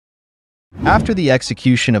After the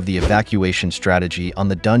execution of the evacuation strategy on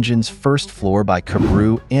the dungeon's first floor by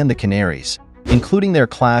Kabru and the Canaries, including their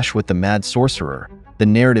clash with the Mad Sorcerer, the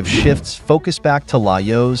narrative shifts focus back to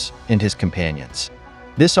Laios and his companions.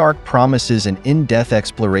 This arc promises an in-depth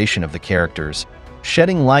exploration of the characters,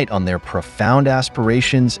 shedding light on their profound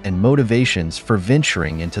aspirations and motivations for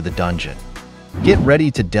venturing into the dungeon. Get ready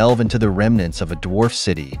to delve into the remnants of a dwarf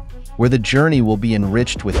city, where the journey will be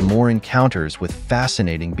enriched with more encounters with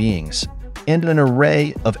fascinating beings and an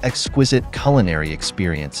array of exquisite culinary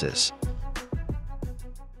experiences.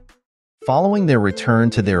 Following their return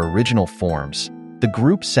to their original forms, the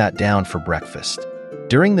group sat down for breakfast.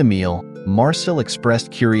 During the meal, Marcel expressed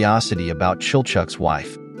curiosity about Chilchuk's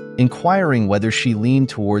wife, inquiring whether she leaned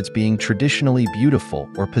towards being traditionally beautiful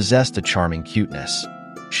or possessed a charming cuteness.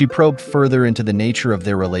 She probed further into the nature of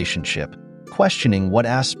their relationship, questioning what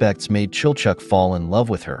aspects made Chilchuk fall in love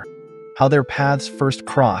with her, how their paths first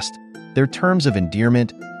crossed, their terms of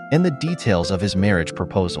endearment, and the details of his marriage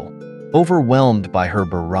proposal. Overwhelmed by her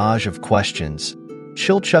barrage of questions,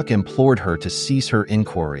 Chilchuk implored her to cease her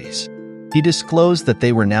inquiries. He disclosed that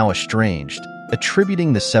they were now estranged,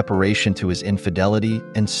 attributing the separation to his infidelity,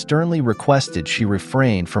 and sternly requested she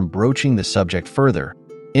refrain from broaching the subject further,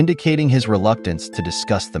 indicating his reluctance to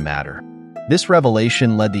discuss the matter. This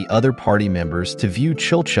revelation led the other party members to view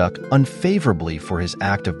Chilchuk unfavorably for his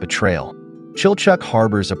act of betrayal. Chilchuk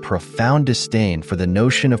harbors a profound disdain for the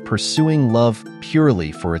notion of pursuing love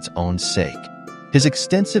purely for its own sake. His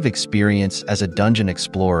extensive experience as a dungeon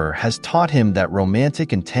explorer has taught him that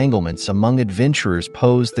romantic entanglements among adventurers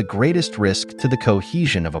pose the greatest risk to the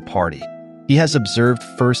cohesion of a party. He has observed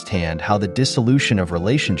firsthand how the dissolution of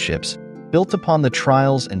relationships, built upon the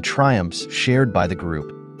trials and triumphs shared by the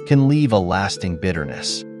group, can leave a lasting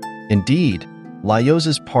bitterness. Indeed,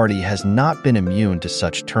 Laios's party has not been immune to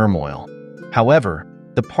such turmoil. However,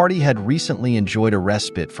 the party had recently enjoyed a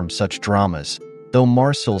respite from such dramas, though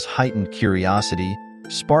Marcel's heightened curiosity,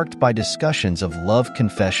 sparked by discussions of love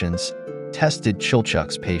confessions, tested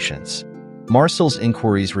Chilchuk's patience. Marcel's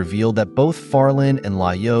inquiries revealed that both Farlin and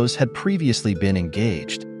Laios had previously been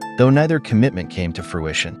engaged, though neither commitment came to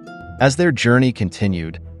fruition. As their journey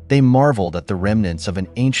continued, they marveled at the remnants of an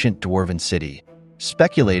ancient dwarven city,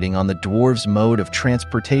 speculating on the dwarves' mode of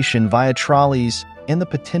transportation via trolleys and the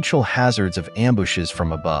potential hazards of ambushes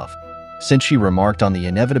from above. Sinchi remarked on the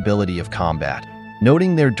inevitability of combat,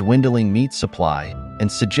 noting their dwindling meat supply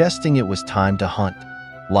and suggesting it was time to hunt.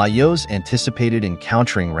 Laios anticipated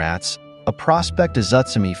encountering rats, a prospect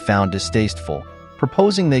Azutsumi found distasteful,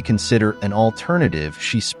 proposing they consider an alternative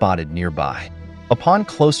she spotted nearby. Upon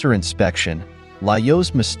closer inspection,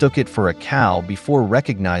 Laios mistook it for a cow before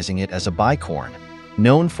recognizing it as a bicorn,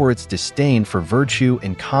 known for its disdain for virtue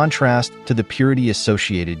in contrast to the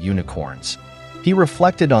purity-associated unicorns. He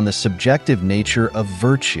reflected on the subjective nature of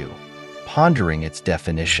virtue, pondering its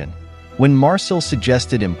definition. When Marcel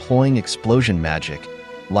suggested employing explosion magic,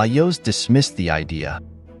 Laios dismissed the idea,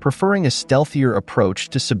 preferring a stealthier approach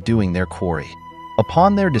to subduing their quarry.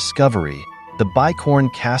 Upon their discovery, the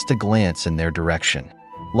bicorn cast a glance in their direction.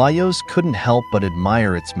 Laios couldn't help but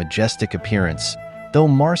admire its majestic appearance, though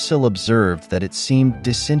Marcel observed that it seemed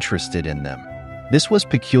disinterested in them. This was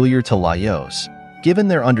peculiar to Laios, given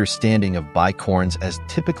their understanding of bicorns as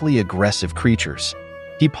typically aggressive creatures.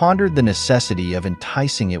 He pondered the necessity of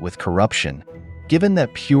enticing it with corruption, given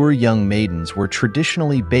that pure young maidens were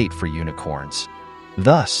traditionally bait for unicorns.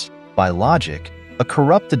 Thus, by logic, a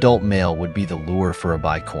corrupt adult male would be the lure for a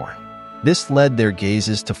bicorn. This led their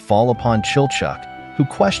gazes to fall upon Chilchuk, who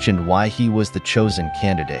questioned why he was the chosen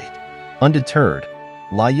candidate. Undeterred,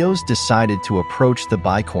 Laios decided to approach the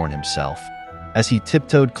bicorn himself. As he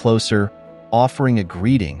tiptoed closer, offering a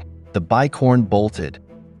greeting, the bicorn bolted,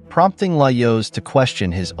 prompting Laios to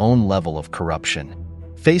question his own level of corruption.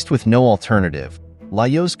 Faced with no alternative,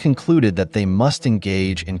 Laios concluded that they must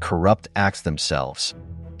engage in corrupt acts themselves.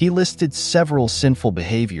 He listed several sinful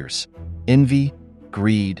behaviors: envy,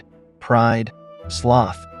 greed, pride,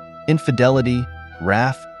 sloth, infidelity,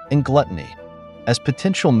 wrath, and gluttony, as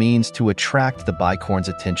potential means to attract the bicorn's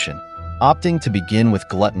attention. Opting to begin with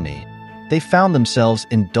gluttony, they found themselves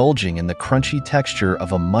indulging in the crunchy texture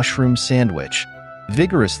of a mushroom sandwich,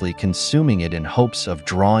 vigorously consuming it in hopes of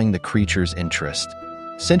drawing the creature's interest.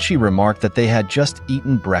 Senshi remarked that they had just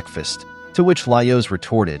eaten breakfast, to which Laios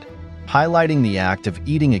retorted, highlighting the act of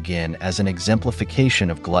eating again as an exemplification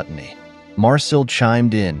of gluttony. Marcel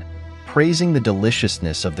chimed in, praising the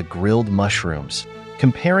deliciousness of the grilled mushrooms,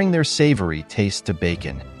 comparing their savory taste to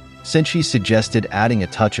bacon. Senshi suggested adding a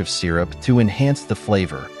touch of syrup to enhance the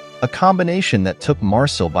flavor, a combination that took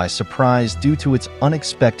Marcel by surprise due to its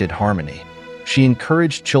unexpected harmony. She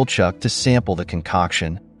encouraged Chilchuk to sample the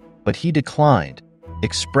concoction, but he declined,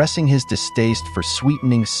 expressing his distaste for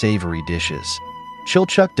sweetening savory dishes.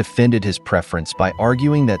 Chilchuk defended his preference by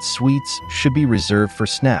arguing that sweets should be reserved for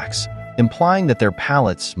snacks, implying that their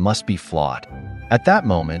palates must be flawed. At that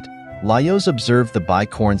moment, Laios observed the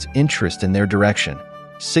bicorn's interest in their direction,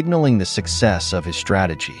 signaling the success of his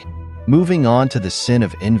strategy. Moving on to the sin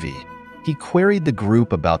of envy, he queried the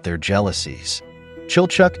group about their jealousies.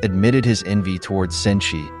 Chilchuk admitted his envy towards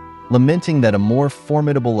Senshi, lamenting that a more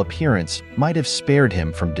formidable appearance might have spared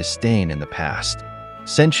him from disdain in the past.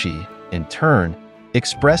 Senshi, in turn,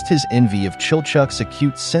 expressed his envy of Chilchuk's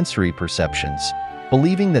acute sensory perceptions,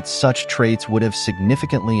 believing that such traits would have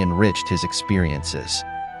significantly enriched his experiences.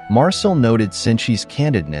 Marcel noted Senshi's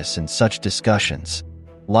candidness in such discussions.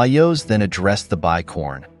 Laios then addressed the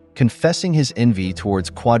bicorn, confessing his envy towards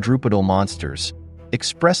quadrupedal monsters,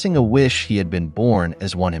 expressing a wish he had been born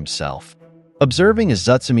as one himself. Observing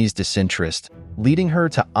Izutsumi's disinterest, leading her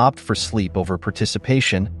to opt for sleep over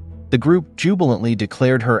participation, the group jubilantly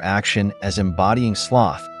declared her action as embodying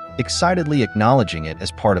sloth, excitedly acknowledging it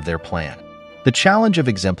as part of their plan. The challenge of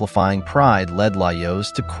exemplifying pride led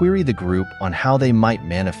Laios to query the group on how they might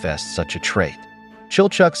manifest such a trait.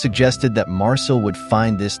 Chilchuk suggested that Marcel would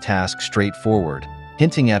find this task straightforward,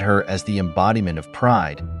 hinting at her as the embodiment of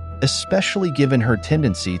pride, especially given her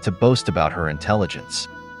tendency to boast about her intelligence.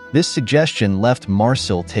 This suggestion left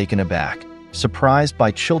Marcel taken aback, surprised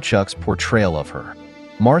by Chilchuk's portrayal of her.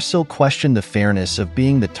 Marcel questioned the fairness of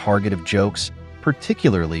being the target of jokes,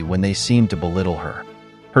 particularly when they seemed to belittle her.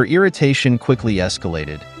 Her irritation quickly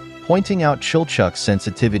escalated, pointing out Chilchuk's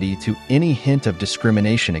sensitivity to any hint of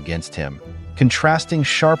discrimination against him, contrasting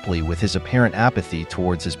sharply with his apparent apathy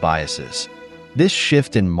towards his biases. This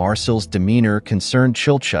shift in Marcel's demeanor concerned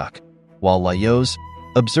Chilchuk, while Laios,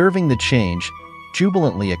 observing the change,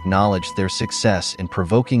 jubilantly acknowledged their success in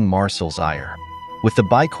provoking Marcel's ire. With the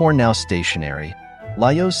bicorn now stationary,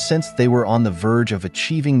 Laios sensed they were on the verge of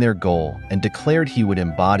achieving their goal and declared he would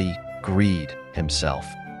embody greed himself.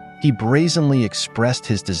 He brazenly expressed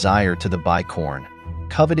his desire to the bicorn,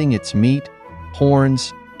 coveting its meat,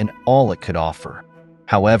 horns, and all it could offer.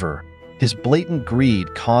 However, his blatant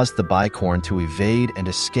greed caused the bicorn to evade and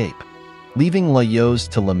escape, leaving Laios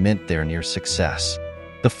to lament their near success.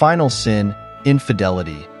 The final sin,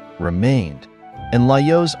 infidelity, remained, and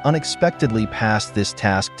Laios unexpectedly passed this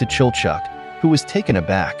task to Chilchuk, who was taken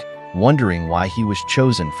aback, wondering why he was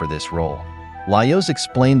chosen for this role. Laios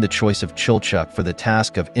explained the choice of Chilchuk for the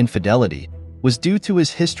task of infidelity was due to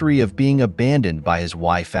his history of being abandoned by his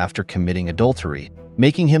wife after committing adultery,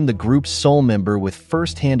 making him the group's sole member with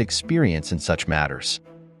first-hand experience in such matters.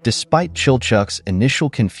 Despite Chilchuk's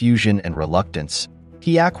initial confusion and reluctance,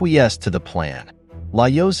 he acquiesced to the plan.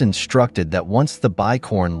 Laios instructed that once the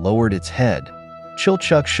bicorn lowered its head,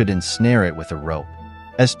 Chilchuk should ensnare it with a rope.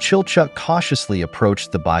 As Chilchuk cautiously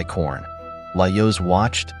approached the bicorn, Laios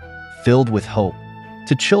watched, filled with hope.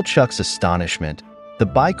 To Chilchuk's astonishment, the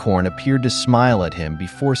bicorn appeared to smile at him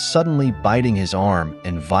before suddenly biting his arm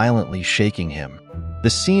and violently shaking him. The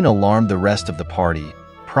scene alarmed the rest of the party,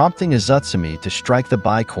 prompting Izutsumi to strike the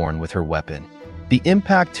bicorn with her weapon. The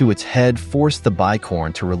impact to its head forced the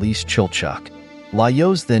bicorn to release Chilchuk.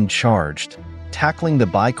 Laios then charged, tackling the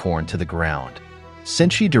bicorn to the ground.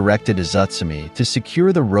 Senshi directed Izutsumi to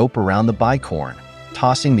secure the rope around the bicorn,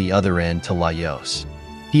 tossing the other end to Laios.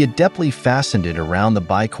 He adeptly fastened it around the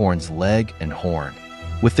bicorn's leg and horn.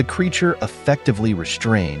 With the creature effectively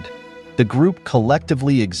restrained, the group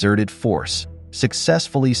collectively exerted force,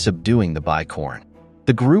 successfully subduing the bicorn.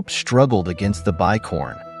 The group struggled against the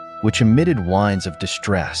bicorn, which emitted whines of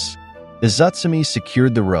distress. Izutsumi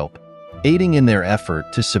secured the rope, aiding in their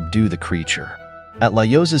effort to subdue the creature. At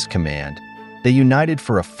Laios's command, they united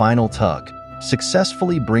for a final tug,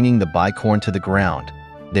 successfully bringing the bicorn to the ground,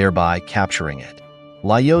 thereby capturing it.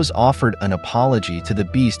 Laios offered an apology to the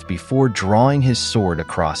beast before drawing his sword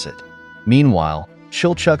across it. Meanwhile,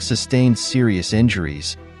 Chilchuk sustained serious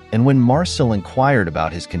injuries, and when Marcel inquired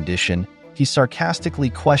about his condition, he sarcastically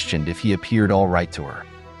questioned if he appeared all right to her.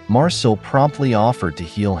 Marcel promptly offered to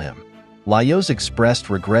heal him. Laios expressed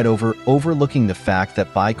regret over overlooking the fact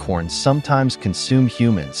that bicorns sometimes consume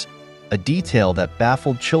humans, a detail that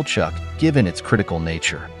baffled Chilchuk given its critical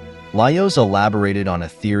nature. Laios elaborated on a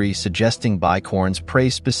theory suggesting bicorns prey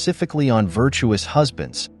specifically on virtuous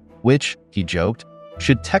husbands, which, he joked,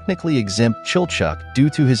 should technically exempt Chilchuk due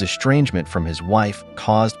to his estrangement from his wife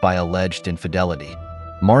caused by alleged infidelity.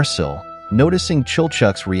 Marcel, noticing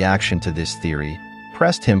Chilchuk's reaction to this theory,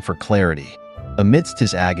 pressed him for clarity. Amidst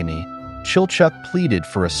his agony, Chilchuk pleaded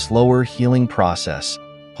for a slower healing process,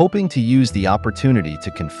 hoping to use the opportunity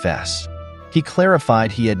to confess. He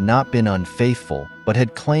clarified he had not been unfaithful, but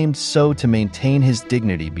had claimed so to maintain his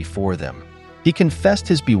dignity before them. He confessed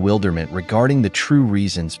his bewilderment regarding the true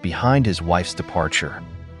reasons behind his wife's departure.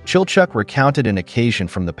 Chilchuk recounted an occasion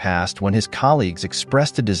from the past when his colleagues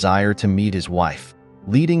expressed a desire to meet his wife,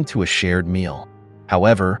 leading to a shared meal.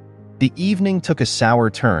 However, the evening took a sour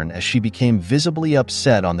turn as she became visibly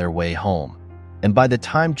upset on their way home, and by the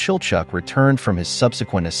time Chilchuk returned from his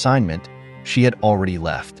subsequent assignment, she had already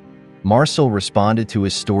left. Marcel responded to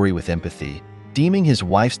his story with empathy, deeming his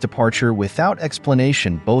wife's departure without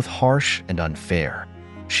explanation both harsh and unfair.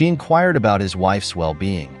 She inquired about his wife's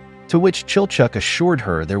well-being, to which Chilchuk assured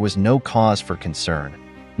her there was no cause for concern,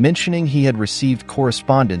 mentioning he had received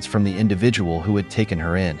correspondence from the individual who had taken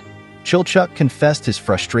her in. Chilchuk confessed his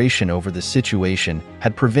frustration over the situation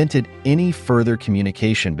had prevented any further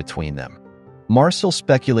communication between them. Marcel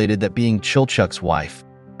speculated that being Chilchuk's wife,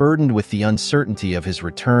 burdened with the uncertainty of his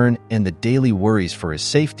return and the daily worries for his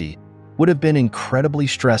safety, would have been incredibly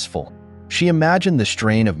stressful. She imagined the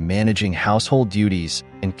strain of managing household duties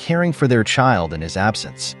and caring for their child in his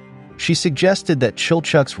absence. She suggested that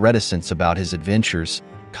Chilchuk's reticence about his adventures,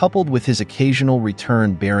 coupled with his occasional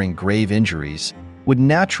return bearing grave injuries, would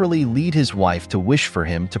naturally lead his wife to wish for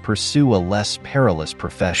him to pursue a less perilous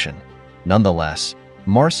profession. Nonetheless,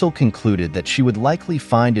 Marcel concluded that she would likely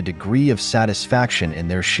find a degree of satisfaction in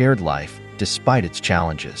their shared life despite its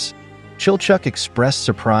challenges. Chilchuk expressed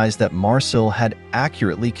surprise that Marcel had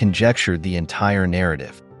accurately conjectured the entire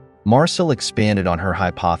narrative. Marcel expanded on her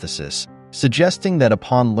hypothesis, suggesting that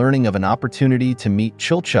upon learning of an opportunity to meet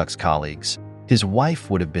Chilchuk's colleagues, his wife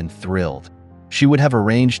would have been thrilled. She would have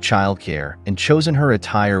arranged childcare and chosen her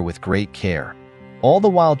attire with great care, all the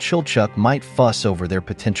while Chilchuk might fuss over their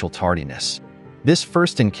potential tardiness. This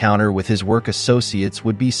first encounter with his work associates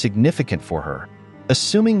would be significant for her,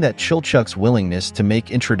 assuming that Chilchuk's willingness to make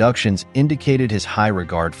introductions indicated his high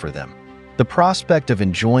regard for them. The prospect of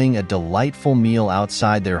enjoying a delightful meal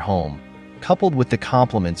outside their home, coupled with the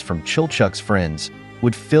compliments from Chilchuk's friends,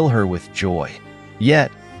 would fill her with joy.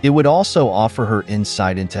 Yet, it would also offer her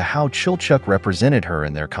insight into how Chilchuk represented her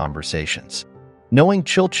in their conversations. Knowing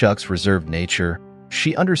Chilchuk's reserved nature,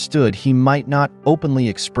 she understood he might not openly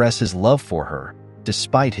express his love for her,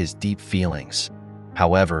 despite his deep feelings.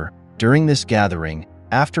 However, during this gathering,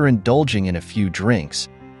 after indulging in a few drinks,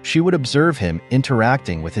 she would observe him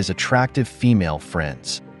interacting with his attractive female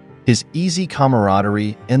friends. His easy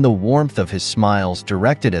camaraderie and the warmth of his smiles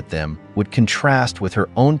directed at them would contrast with her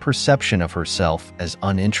own perception of herself as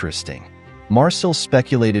uninteresting. Marcel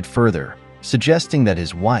speculated further, suggesting that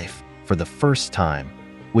his wife, for the first time,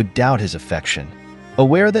 would doubt his affection.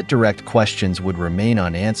 Aware that direct questions would remain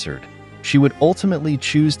unanswered, she would ultimately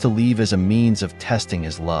choose to leave as a means of testing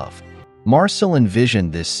his love. Marcel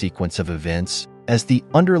envisioned this sequence of events as the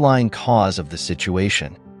underlying cause of the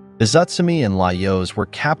situation. Izutsumi and Laios were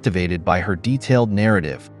captivated by her detailed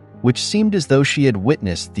narrative, which seemed as though she had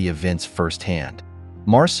witnessed the events firsthand.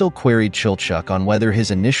 Marcel queried Chilchuk on whether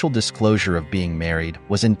his initial disclosure of being married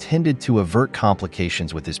was intended to avert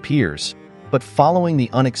complications with his peers, but following the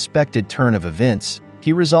unexpected turn of events,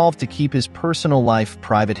 he resolved to keep his personal life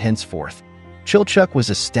private henceforth. Chilchuk was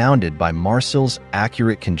astounded by Marcel's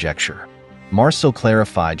accurate conjecture. Marcel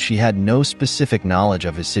clarified she had no specific knowledge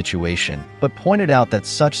of his situation, but pointed out that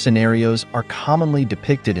such scenarios are commonly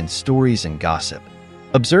depicted in stories and gossip.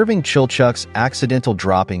 Observing Chilchuk's accidental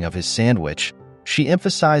dropping of his sandwich, she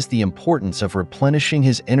emphasized the importance of replenishing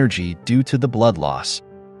his energy due to the blood loss,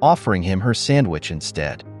 offering him her sandwich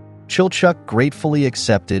instead. Chilchuk gratefully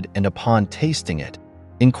accepted and upon tasting it,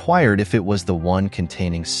 inquired if it was the one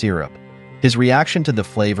containing syrup. His reaction to the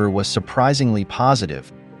flavor was surprisingly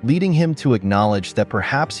positive, leading him to acknowledge that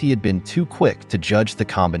perhaps he had been too quick to judge the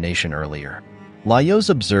combination earlier. Laios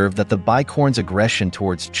observed that the bicorn's aggression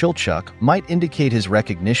towards Chilchuk might indicate his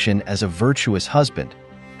recognition as a virtuous husband,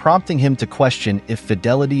 prompting him to question if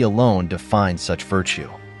fidelity alone defined such virtue.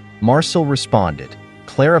 Marcel responded,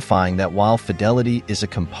 clarifying that while fidelity is a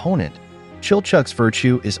component, Chilchuk's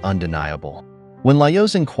virtue is undeniable. When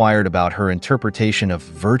Laios inquired about her interpretation of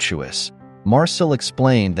virtuous, Marcel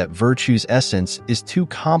explained that virtue's essence is too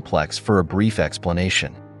complex for a brief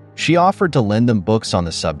explanation. She offered to lend them books on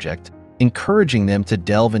the subject, encouraging them to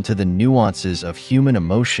delve into the nuances of human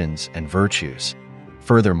emotions and virtues.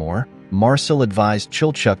 Furthermore, Marcel advised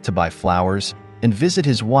Chilchuk to buy flowers and visit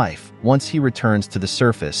his wife once he returns to the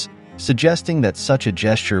surface, suggesting that such a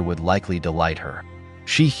gesture would likely delight her.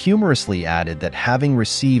 She humorously added that having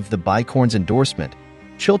received the bicorn's endorsement,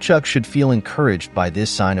 Chilchuk should feel encouraged by this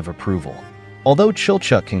sign of approval. Although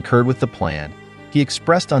Chilchuk concurred with the plan, He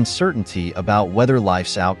expressed uncertainty about whether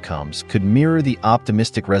life's outcomes could mirror the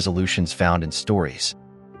optimistic resolutions found in stories.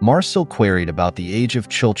 Marcel queried about the age of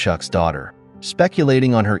Chilchuk's daughter,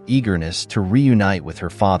 speculating on her eagerness to reunite with her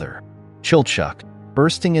father. Chilchuk,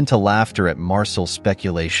 bursting into laughter at Marcel's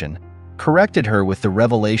speculation, corrected her with the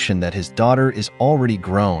revelation that his daughter is already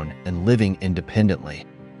grown and living independently.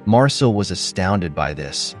 Marcel was astounded by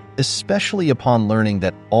this, especially upon learning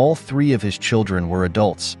that all three of his children were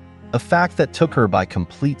adults, a fact that took her by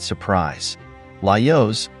complete surprise.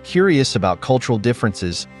 Laios, curious about cultural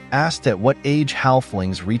differences, asked at what age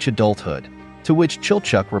halflings reach adulthood, to which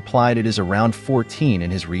Chilchuk replied it is around 14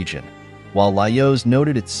 in his region, while Laios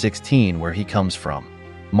noted it's 16 where he comes from.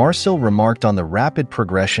 Marcel remarked on the rapid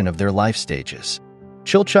progression of their life stages.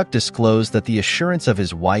 Chilchuk disclosed that the assurance of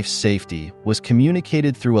his wife's safety was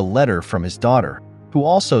communicated through a letter from his daughter, who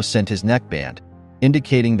also sent his neckband,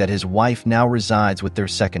 indicating that his wife now resides with their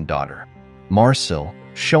second daughter. Marcel,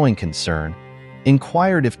 showing concern,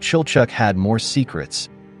 inquired if Chilchuk had more secrets,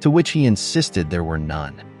 to which he insisted there were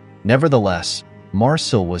none. Nevertheless,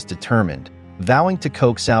 Marcel was determined, vowing to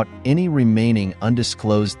coax out any remaining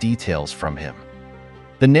undisclosed details from him.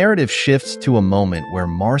 The narrative shifts to a moment where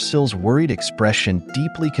Marcel's worried expression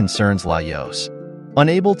deeply concerns Laios.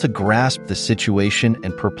 Unable to grasp the situation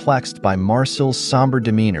and perplexed by Marcel's somber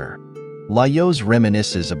demeanor, Laios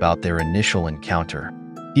reminisces about their initial encounter.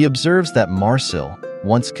 He observes that Marcel,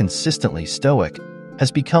 once consistently stoic,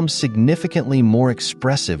 has become significantly more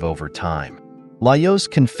expressive over time. Laios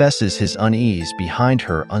confesses his unease behind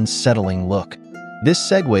her unsettling look. This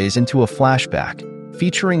segues into a flashback,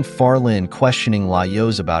 featuring Farlin questioning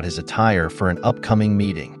Laios about his attire for an upcoming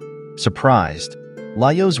meeting. Surprised,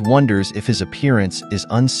 Laios wonders if his appearance is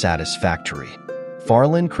unsatisfactory.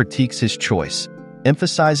 Farlin critiques his choice,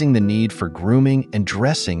 emphasizing the need for grooming and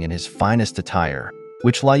dressing in his finest attire,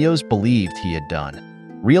 which Laios believed he had done.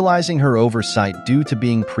 Realizing her oversight due to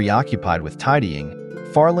being preoccupied with tidying,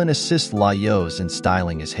 Farlin assists Laios in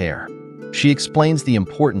styling his hair. She explains the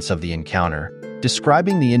importance of the encounter,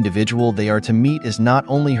 describing the individual they are to meet as not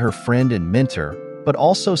only her friend and mentor, but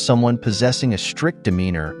also someone possessing a strict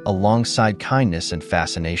demeanor alongside kindness and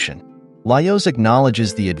fascination. Laios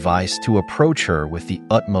acknowledges the advice to approach her with the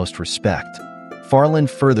utmost respect. Farlin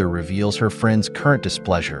further reveals her friend's current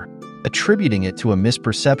displeasure, attributing it to a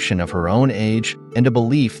misperception of her own age and a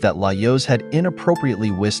belief that Laios had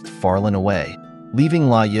inappropriately whisked Farlin away, leaving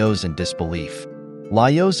Laios in disbelief.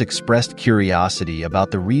 Laios expressed curiosity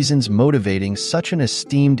about the reasons motivating such an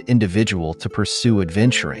esteemed individual to pursue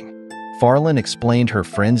adventuring. Farlin explained her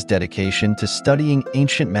friend's dedication to studying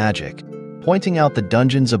ancient magic, pointing out the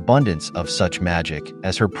dungeon's abundance of such magic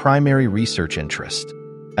as her primary research interest.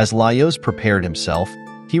 As Laios prepared himself,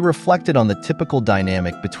 he reflected on the typical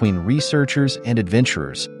dynamic between researchers and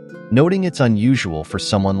adventurers, noting it's unusual for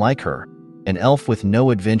someone like her, an elf with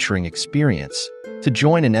no adventuring experience, to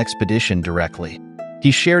join an expedition directly.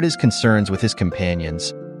 He shared his concerns with his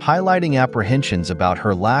companions, highlighting apprehensions about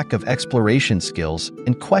her lack of exploration skills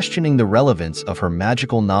and questioning the relevance of her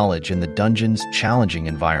magical knowledge in the dungeon's challenging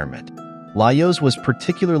environment. Laios was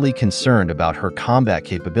particularly concerned about her combat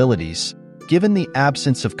capabilities, given the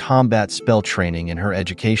absence of combat spell training in her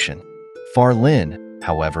education. Farlin,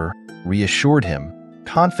 however, reassured him,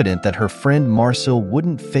 confident that her friend Marcel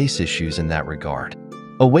wouldn't face issues in that regard.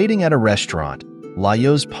 Awaiting at a restaurant,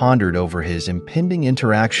 Laios pondered over his impending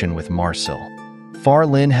interaction with Marcel.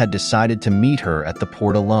 Farlin had decided to meet her at the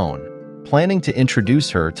port alone, planning to introduce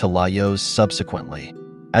her to Laios subsequently.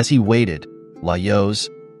 As he waited, Laios,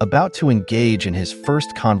 about to engage in his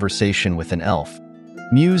first conversation with an elf,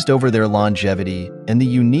 mused over their longevity and the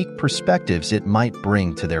unique perspectives it might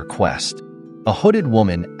bring to their quest. A hooded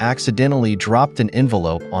woman accidentally dropped an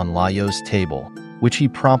envelope on Laios' table, which he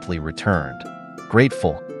promptly returned.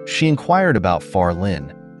 Grateful, she inquired about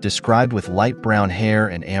Farlin, described with light brown hair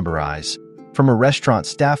and amber eyes, from a restaurant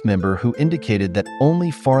staff member who indicated that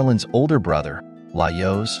only Farlin's older brother,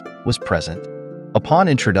 Laios, was present. Upon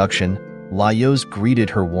introduction, Laios greeted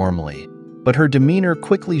her warmly, but her demeanor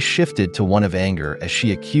quickly shifted to one of anger as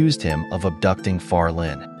she accused him of abducting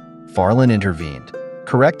Farlin. Farlin intervened,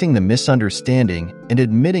 correcting the misunderstanding and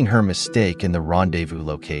admitting her mistake in the rendezvous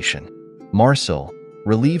location. Marcel,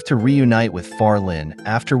 relieved to reunite with Farlin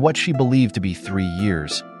after what she believed to be 3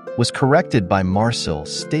 years, was corrected by Marcel,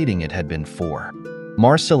 stating it had been 4.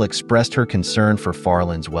 Marcel expressed her concern for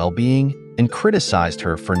Farlin's well-being and criticized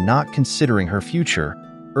her for not considering her future,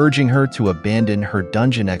 urging her to abandon her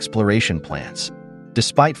dungeon exploration plans.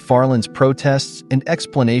 Despite Farlin's protests and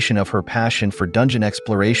explanation of her passion for dungeon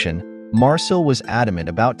exploration, Marcel was adamant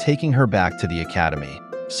about taking her back to the academy,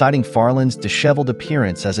 citing Farlin's disheveled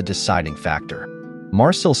appearance as a deciding factor.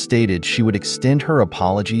 Marcel stated she would extend her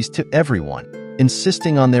apologies to everyone,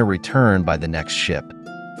 insisting on their return by the next ship.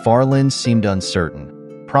 Farlin seemed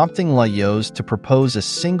uncertain, prompting Laios to propose a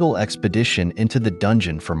single expedition into the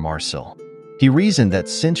dungeon for Marcel. He reasoned that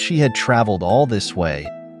since she had traveled all this way,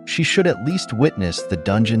 she should at least witness the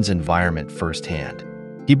dungeon's environment firsthand.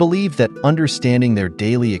 He believed that understanding their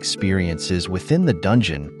daily experiences within the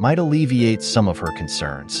dungeon might alleviate some of her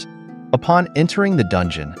concerns. Upon entering the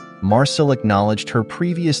dungeon, Marcel acknowledged her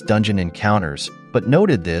previous dungeon encounters, but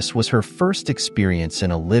noted this was her first experience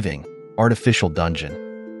in a living, artificial dungeon.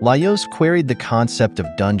 Laios queried the concept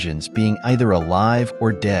of dungeons being either alive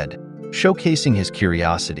or dead, showcasing his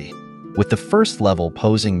curiosity. With the first level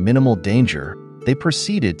posing minimal danger, they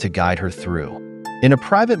proceeded to guide her through. In a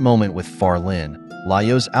private moment with Farlin,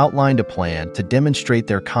 Laios outlined a plan to demonstrate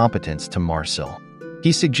their competence to Marcel.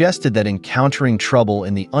 He suggested that encountering trouble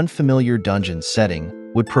in the unfamiliar dungeon setting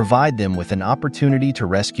would provide them with an opportunity to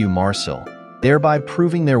rescue Marcel, thereby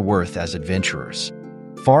proving their worth as adventurers.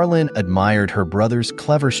 Farlin admired her brother's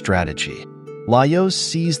clever strategy. Laios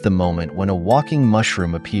seized the moment when a walking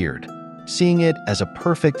mushroom appeared, seeing it as a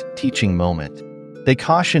perfect teaching moment. They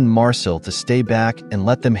cautioned Marcel to stay back and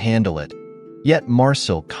let them handle it. Yet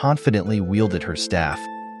Marcel confidently wielded her staff,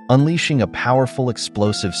 unleashing a powerful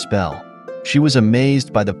explosive spell. She was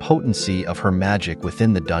amazed by the potency of her magic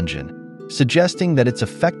within the dungeon, suggesting that its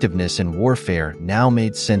effectiveness in warfare now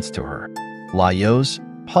made sense to her. Laios,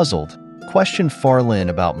 puzzled, questioned Farlin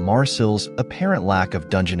about Marcel's apparent lack of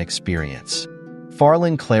dungeon experience.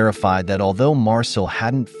 Farlin clarified that although Marcel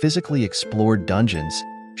hadn't physically explored dungeons,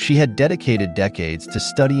 she had dedicated decades to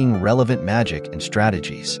studying relevant magic and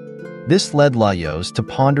strategies. This led Laios to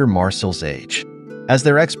ponder Marcel's age. As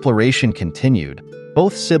their exploration continued,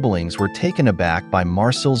 both siblings were taken aback by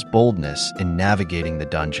Marcel's boldness in navigating the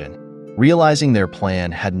dungeon. Realizing their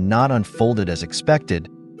plan had not unfolded as expected,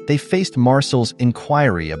 they faced Marcel's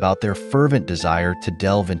inquiry about their fervent desire to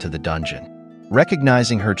delve into the dungeon.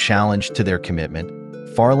 Recognizing her challenge to their commitment,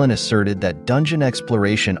 Farlin asserted that dungeon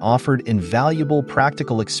exploration offered invaluable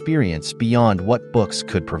practical experience beyond what books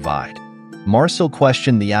could provide. Marcel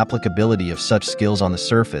questioned the applicability of such skills on the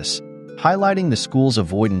surface, highlighting the school's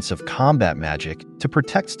avoidance of combat magic to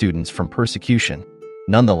protect students from persecution.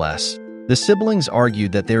 Nonetheless, the siblings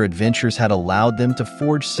argued that their adventures had allowed them to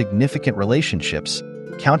forge significant relationships,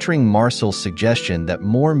 countering Marcel's suggestion that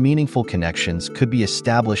more meaningful connections could be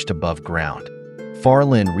established above ground.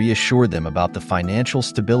 Farlin reassured them about the financial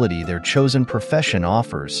stability their chosen profession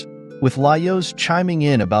offers, with Laios chiming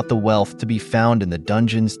in about the wealth to be found in the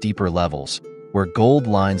dungeon's deeper levels, where gold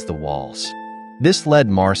lines the walls. This led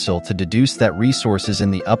Marcel to deduce that resources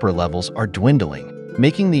in the upper levels are dwindling,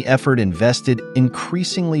 making the effort invested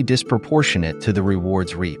increasingly disproportionate to the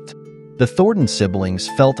rewards reaped. The Thornton siblings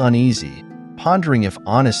felt uneasy, pondering if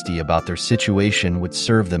honesty about their situation would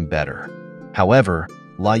serve them better. However,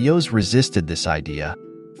 Laios resisted this idea,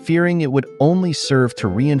 fearing it would only serve to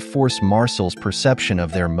reinforce Marcel's perception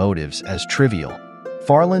of their motives as trivial.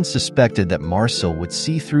 Farlin suspected that Marcel would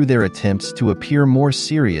see through their attempts to appear more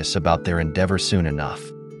serious about their endeavor soon enough.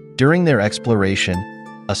 During their exploration,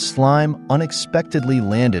 a slime unexpectedly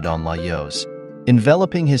landed on Laios,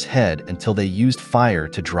 enveloping his head until they used fire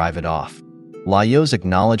to drive it off. Laios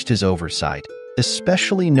acknowledged his oversight,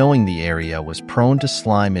 especially knowing the area was prone to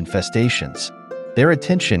slime infestations. Their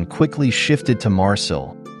attention quickly shifted to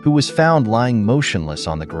Marcel, who was found lying motionless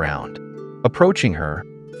on the ground. Approaching her,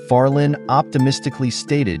 Farlin optimistically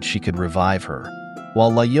stated she could revive her,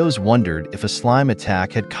 while Laios wondered if a slime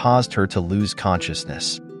attack had caused her to lose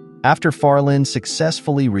consciousness. After Farlin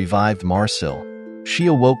successfully revived Marcel, she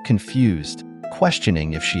awoke confused,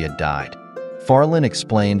 questioning if she had died. Farlin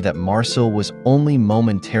explained that Marcel was only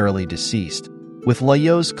momentarily deceased, with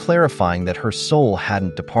Laios clarifying that her soul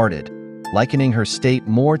hadn't departed, likening her state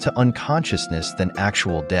more to unconsciousness than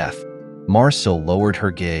actual death. Marcel lowered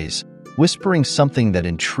her gaze, whispering something that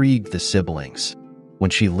intrigued the siblings.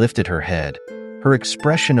 When she lifted her head, her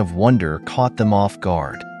expression of wonder caught them off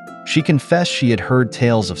guard. She confessed she had heard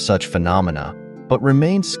tales of such phenomena, but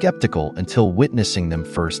remained skeptical until witnessing them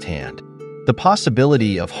firsthand. The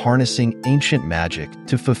possibility of harnessing ancient magic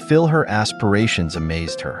to fulfill her aspirations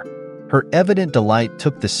amazed her. Her evident delight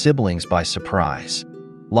took the siblings by surprise.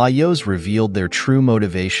 Laios revealed their true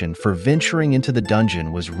motivation for venturing into the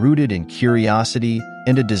dungeon was rooted in curiosity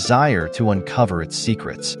and a desire to uncover its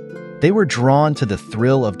secrets. They were drawn to the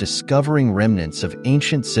thrill of discovering remnants of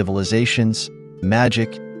ancient civilizations,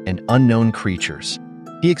 magic, and unknown creatures.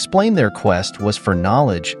 He explained their quest was for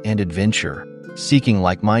knowledge and adventure, seeking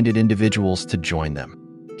like-minded individuals to join them.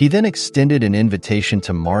 He then extended an invitation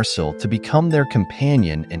to Marcel to become their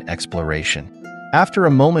companion in exploration. After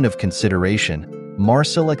a moment of consideration,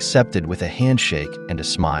 Marcel accepted with a handshake and a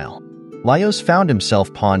smile. Laios found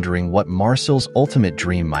himself pondering what Marcel's ultimate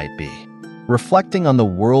dream might be. Reflecting on the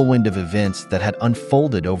whirlwind of events that had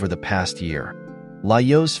unfolded over the past year,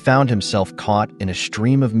 Laios found himself caught in a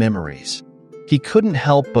stream of memories. He couldn't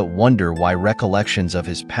help but wonder why recollections of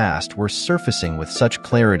his past were surfacing with such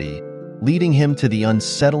clarity, leading him to the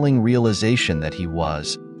unsettling realization that he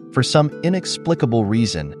was, for some inexplicable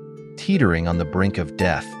reason, teetering on the brink of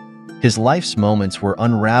death. His life's moments were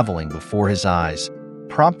unraveling before his eyes,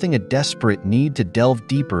 prompting a desperate need to delve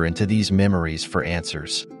deeper into these memories for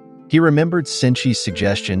answers. He remembered Senchi's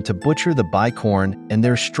suggestion to butcher the bicorn and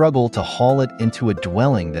their struggle to haul it into a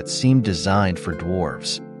dwelling that seemed designed for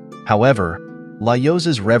dwarves. However,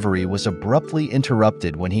 Laios's reverie was abruptly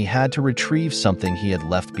interrupted when he had to retrieve something he had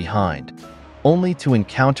left behind, only to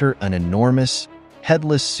encounter an enormous,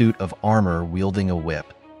 headless suit of armor wielding a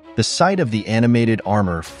whip. The sight of the animated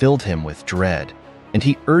armor filled him with dread, and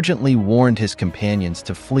he urgently warned his companions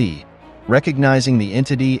to flee, recognizing the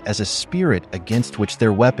entity as a spirit against which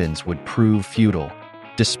their weapons would prove futile.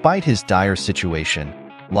 Despite his dire situation,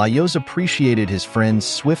 Laios appreciated his friend's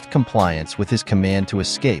swift compliance with his command to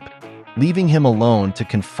escape, leaving him alone to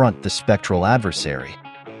confront the spectral adversary.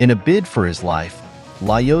 In a bid for his life,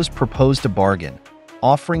 Laios proposed a bargain,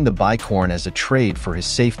 offering the bicorn as a trade for his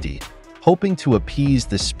safety, hoping to appease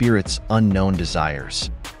the spirit's unknown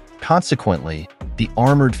desires. Consequently, the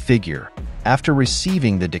armored figure, after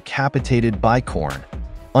receiving the decapitated bicorn,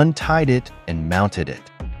 untied it and mounted it.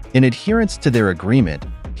 In adherence to their agreement,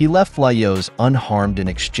 he left Laios unharmed in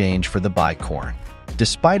exchange for the bicorn.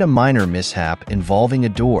 Despite a minor mishap involving a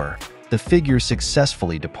door, the figure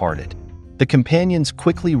successfully departed. The companions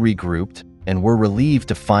quickly regrouped and were relieved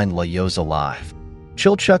to find Laios alive.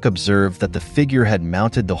 Chilchuk observed that the figure had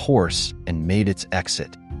mounted the horse and made its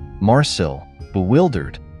exit. Marcel,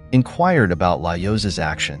 bewildered, inquired about Laios's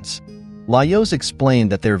actions. Laios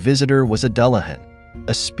explained that their visitor was a Dullahan,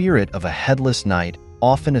 a spirit of a headless knight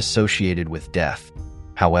often associated with death.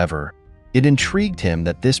 However, it intrigued him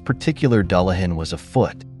that this particular Dullahan was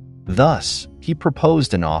afoot. Thus, he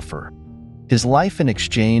proposed an offer: his life in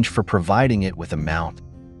exchange for providing it with a mount.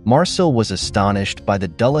 Marcel was astonished by the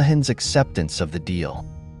Dullahan's acceptance of the deal.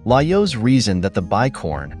 Laios reasoned that the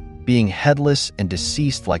bicorn, being headless and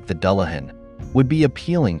deceased like the Dullahan, would be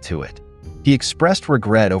appealing to it. He expressed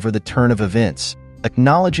regret over the turn of events,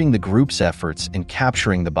 acknowledging the group's efforts in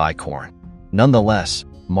capturing the bicorn. Nonetheless,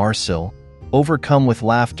 Marcel, overcome with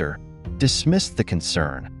laughter, dismissed the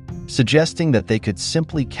concern, suggesting that they could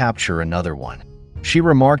simply capture another one. She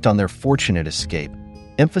remarked on their fortunate escape,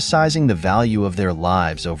 emphasizing the value of their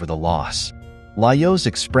lives over the loss. Laios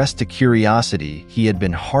expressed a curiosity he had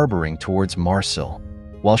been harboring towards Marcel.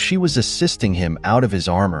 While she was assisting him out of his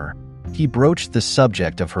armor, he broached the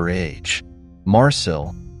subject of her age.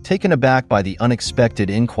 Marcel, taken aback by the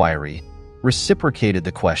unexpected inquiry, reciprocated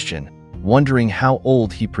the question, wondering how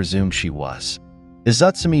old he presumed she was.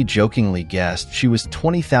 Izutsumi jokingly guessed she was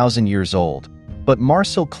 20,000 years old, but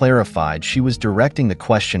Marcel clarified she was directing the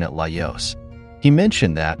question at Laios. He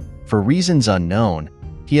mentioned that, for reasons unknown,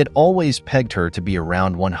 he had always pegged her to be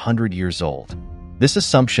around 100 years old. This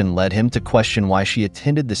assumption led him to question why she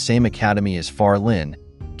attended the same academy as Farlin,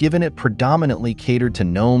 given it predominantly catered to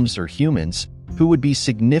gnomes or humans who would be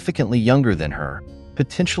significantly younger than her,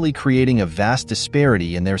 potentially creating a vast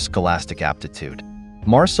disparity in their scholastic aptitude.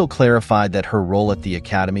 Marcel clarified that her role at the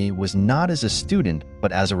academy was not as a student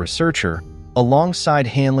but as a researcher, alongside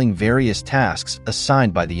handling various tasks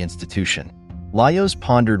assigned by the institution. Laios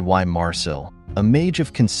pondered why Marcel, a mage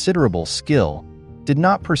of considerable skill, did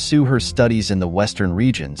not pursue her studies in the western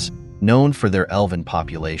regions, known for their elven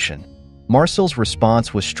population. Marcel's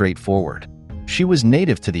response was straightforward. She was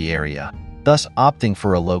native to the area, thus opting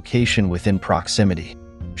for a location within proximity.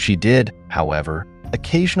 She did, however,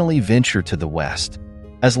 occasionally venture to the west.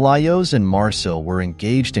 As Laios and Marcel were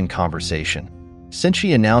engaged in conversation,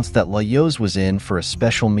 Senchi announced that Laios was in for a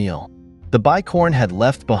special meal. The bicorn had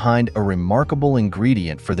left behind a remarkable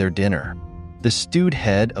ingredient for their dinner: the stewed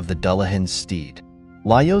head of the Dullahan's steed.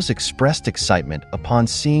 Laios expressed excitement upon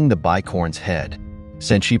seeing the bicorn's head.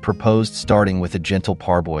 Senchi proposed starting with a gentle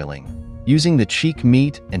parboiling, using the cheek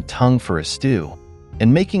meat and tongue for a stew,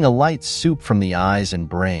 and making a light soup from the eyes and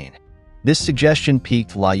brain. This suggestion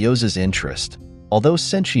piqued Laios's interest, although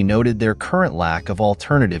Senchi noted their current lack of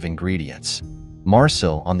alternative ingredients.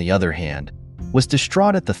 Marcel, on the other hand, was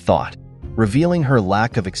distraught at the thought, revealing her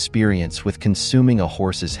lack of experience with consuming a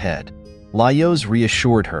horse's head. Laios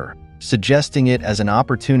reassured her, suggesting it as an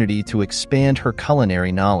opportunity to expand her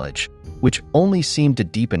culinary knowledge, which only seemed to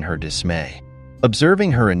deepen her dismay.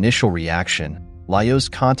 Observing her initial reaction,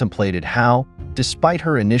 Laios contemplated how, despite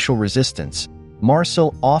her initial resistance,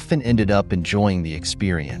 Marcel often ended up enjoying the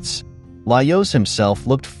experience. Laios himself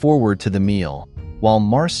looked forward to the meal, while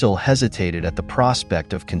Marcel hesitated at the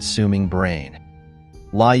prospect of consuming brain.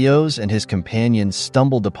 Laios and his companions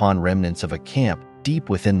stumbled upon remnants of a camp deep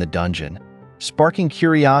within the dungeon, sparking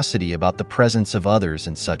curiosity about the presence of others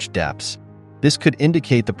in such depths. This could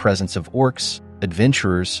indicate the presence of orcs,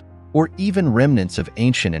 adventurers, or even remnants of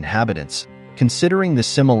ancient inhabitants, considering the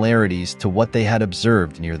similarities to what they had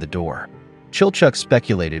observed near the door. Chilchuk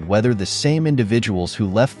speculated whether the same individuals who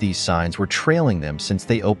left these signs were trailing them since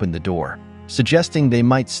they opened the door, suggesting they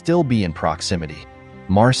might still be in proximity.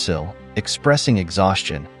 Marcel, expressing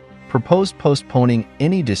exhaustion, proposed postponing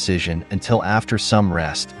any decision until after some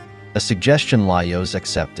rest, a suggestion Laios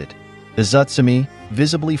accepted. Izutsumi,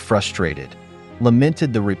 visibly frustrated,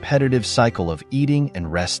 lamented the repetitive cycle of eating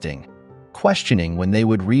and resting, questioning when they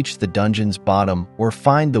would reach the dungeon's bottom or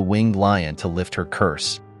find the winged lion to lift her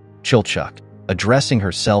curse. Chilchuk, addressing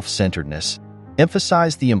her self-centeredness,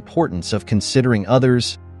 emphasized the importance of considering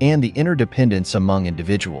others and the interdependence among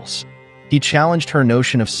individuals. He challenged her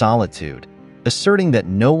notion of solitude, asserting that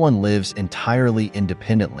no one lives entirely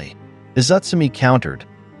independently. Izutsumi countered,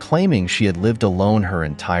 claiming she had lived alone her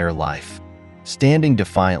entire life. Standing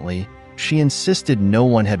defiantly, she insisted no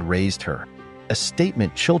one had raised her, a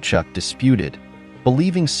statement Chilchuk disputed,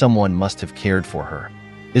 believing someone must have cared for her.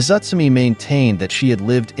 Izutsumi maintained that she had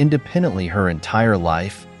lived independently her entire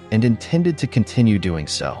life and intended to continue doing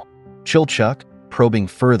so. Chilchuk, probing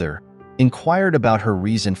further, inquired about her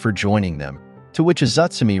reason for joining them, to which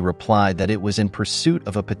Izutsumi replied that it was in pursuit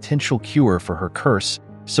of a potential cure for her curse,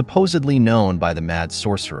 supposedly known by the mad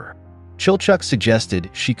sorcerer. Chilchuk suggested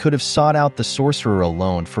she could have sought out the sorcerer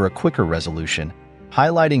alone for a quicker resolution,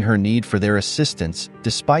 highlighting her need for their assistance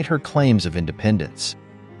despite her claims of independence.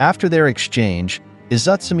 After their exchange,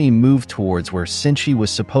 Izutsumi moved towards where Senshi was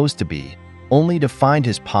supposed to be, only to find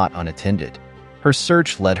his pot unattended. Her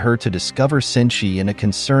search led her to discover Senshi in a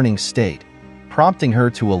concerning state, prompting her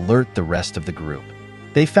to alert the rest of the group.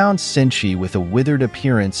 They found Senshi with a withered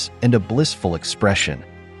appearance and a blissful expression,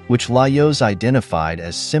 which Laios identified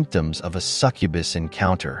as symptoms of a succubus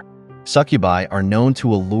encounter. Succubi are known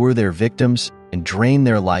to allure their victims and drain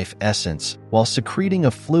their life essence while secreting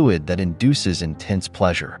a fluid that induces intense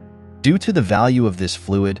pleasure. Due to the value of this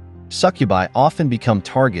fluid, succubi often become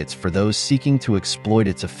targets for those seeking to exploit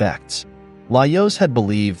its effects. Laios had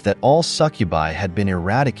believed that all succubi had been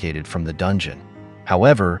eradicated from the dungeon.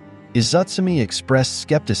 However, Izutsumi expressed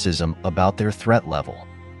skepticism about their threat level.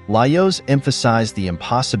 Laios emphasized the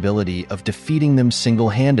impossibility of defeating them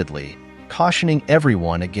single-handedly, cautioning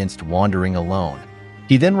everyone against wandering alone.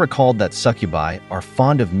 He then recalled that succubi are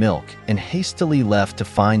fond of milk and hastily left to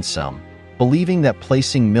find some, believing that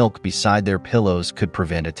placing milk beside their pillows could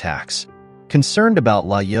prevent attacks. Concerned about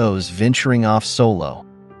Laios venturing off solo,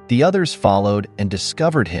 the others followed and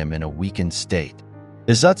discovered him in a weakened state.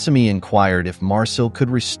 Izutsumi inquired if Marcel could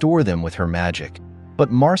restore them with her magic,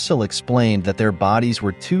 but Marcel explained that their bodies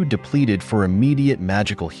were too depleted for immediate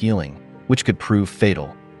magical healing, which could prove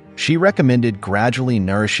fatal. She recommended gradually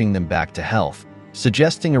nourishing them back to health,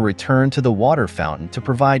 suggesting a return to the water fountain to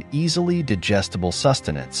provide easily digestible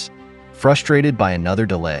sustenance. Frustrated by another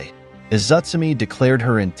delay, Izutsumi declared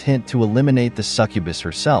her intent to eliminate the succubus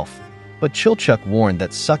herself, but Chilchuk warned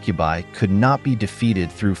that succubi could not be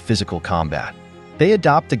defeated through physical combat. They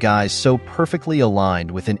adopt a guise so perfectly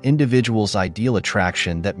aligned with an individual's ideal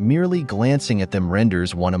attraction that merely glancing at them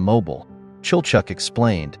renders one immobile, Chilchuk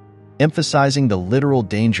explained, emphasizing the literal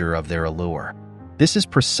danger of their allure. This is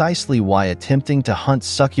precisely why attempting to hunt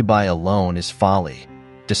succubi alone is folly.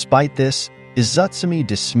 Despite this, Izutsumi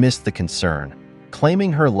dismissed the concern,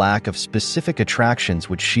 claiming her lack of specific attractions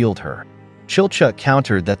would shield her. Chilchuk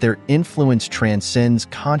countered that their influence transcends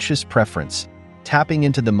conscious preference, tapping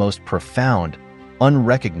into the most profound,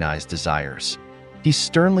 unrecognized desires. He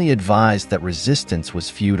sternly advised that resistance was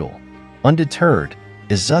futile. Undeterred,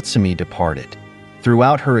 Izutsumi departed.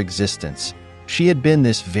 Throughout her existence, she had been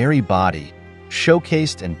this very body,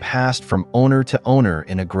 showcased and passed from owner to owner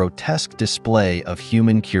in a grotesque display of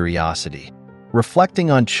human curiosity.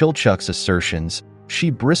 Reflecting on Chilchuk's assertions, she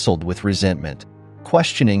bristled with resentment,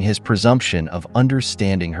 questioning his presumption of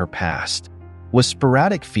understanding her past. Was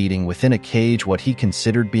sporadic feeding within a cage what he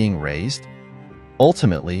considered being raised?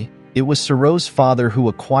 Ultimately, it was Suro's father who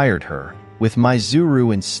acquired her, with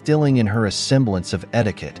Maizuru instilling in her a semblance of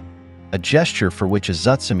etiquette, a gesture for which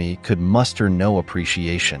Izutsumi could muster no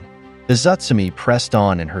appreciation. Izutsumi pressed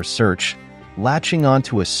on in her search, latching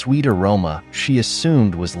onto a sweet aroma she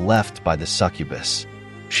assumed was left by the succubus.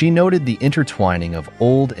 She noted the intertwining of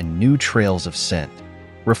old and new trails of scent.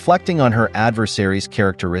 Reflecting on her adversary's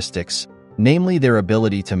characteristics, namely their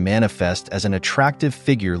ability to manifest as an attractive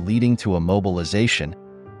figure leading to immobilization,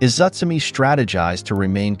 Izutsumi strategized to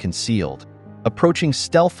remain concealed, approaching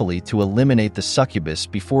stealthily to eliminate the succubus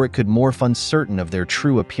before it could morph. Uncertain of their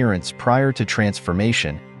true appearance prior to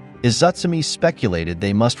transformation, Izutsumi speculated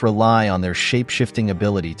they must rely on their shape-shifting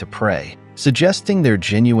ability to prey, suggesting their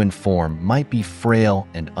genuine form might be frail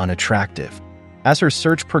and unattractive. As her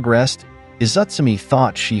search progressed, Izutsumi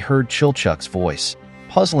thought she heard Chilchuck's voice,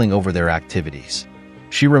 puzzling over their activities.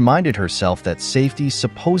 She reminded herself that safety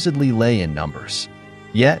supposedly lay in numbers.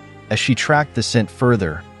 Yet, as she tracked the scent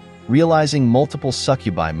further, realizing multiple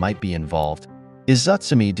succubi might be involved,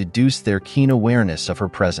 Izutsumi deduced their keen awareness of her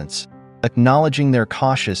presence, acknowledging their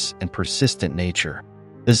cautious and persistent nature.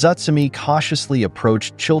 Izutsumi cautiously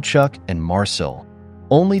approached Chilchuck and Marcel,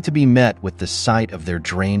 only to be met with the sight of their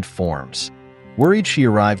drained forms. Worried she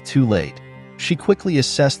arrived too late, she quickly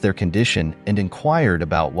assessed their condition and inquired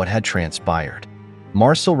about what had transpired.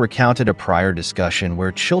 Marcel recounted a prior discussion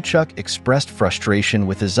where Chilchuck expressed frustration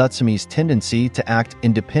with Izutsumi's tendency to act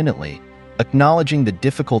independently, acknowledging the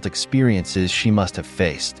difficult experiences she must have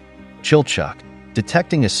faced. Chilchuck,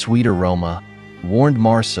 detecting a sweet aroma, warned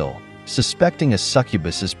Marcel, suspecting a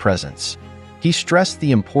succubus's presence. He stressed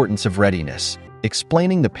the importance of readiness,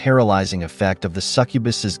 explaining the paralyzing effect of the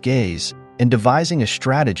succubus's gaze and devising a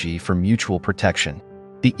strategy for mutual protection.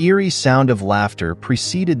 The eerie sound of laughter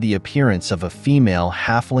preceded the appearance of a female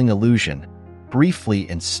halfling illusion, briefly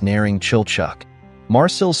ensnaring Chilchuck.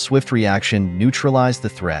 Marcel's swift reaction neutralized the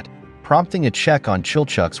threat, prompting a check on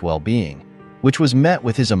Chilchuck's well-being, which was met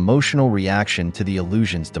with his emotional reaction to the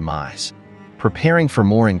illusion's demise. Preparing for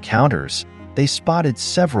more encounters, they spotted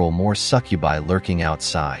several more succubi lurking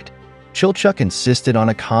outside. Chilchuck insisted on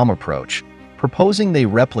a calm approach, proposing they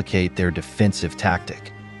replicate their defensive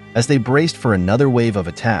tactic. As they braced for another wave of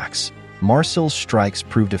attacks, Marcel's strikes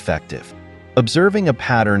proved effective. Observing a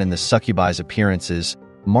pattern in the succubi's appearances,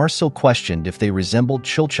 Marcel questioned if they resembled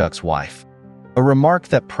Chilchuck's wife, a remark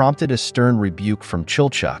that prompted a stern rebuke from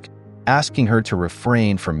Chilchuck, asking her to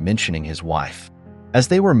refrain from mentioning his wife. As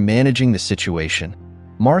they were managing the situation,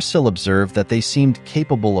 Marcel observed that they seemed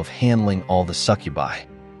capable of handling all the succubi.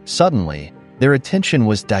 Suddenly, their attention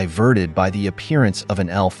was diverted by the appearance of an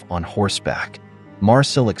elf on horseback.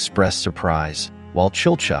 Marcel expressed surprise, while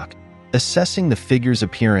Chilchuck, assessing the figure's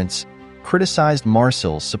appearance, criticized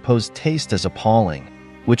Marcel's supposed taste as appalling,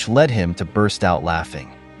 which led him to burst out laughing.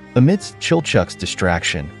 Amidst Chilchuck's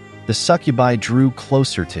distraction, the succubi drew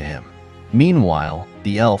closer to him. Meanwhile,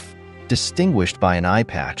 the elf, distinguished by an eye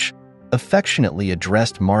patch, affectionately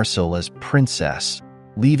addressed Marcel as princess,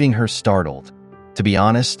 leaving her startled. To be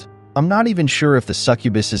honest, I'm not even sure if the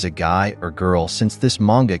succubus is a guy or girl since this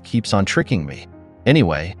manga keeps on tricking me.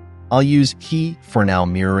 Anyway, I'll use he for now,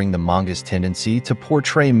 mirroring the manga's tendency to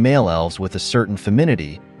portray male elves with a certain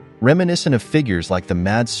femininity, reminiscent of figures like the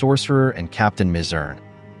Mad Sorcerer and Captain Mizurn.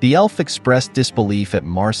 The elf expressed disbelief at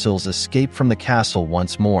Marcel's escape from the castle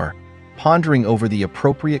once more, pondering over the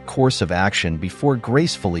appropriate course of action before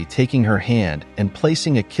gracefully taking her hand and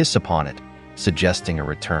placing a kiss upon it, suggesting a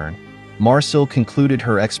return. Marcel concluded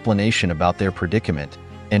her explanation about their predicament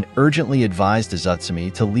and urgently advised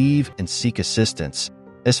Izutsumi to leave and seek assistance,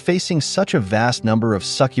 as facing such a vast number of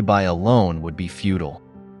succubi alone would be futile.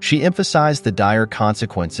 She emphasized the dire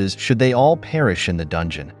consequences should they all perish in the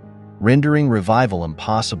dungeon, rendering revival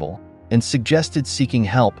impossible, and suggested seeking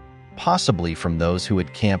help, possibly from those who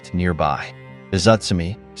had camped nearby.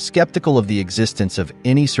 Izutsumi, skeptical of the existence of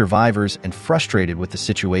any survivors and frustrated with the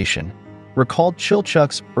situation, recalled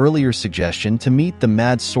Chilchuck's earlier suggestion to meet the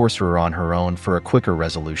Mad Sorcerer on her own for a quicker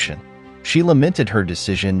resolution. She lamented her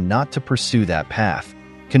decision not to pursue that path,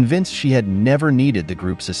 convinced she had never needed the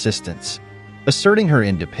group's assistance. Asserting her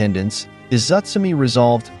independence, Izutsumi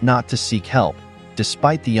resolved not to seek help,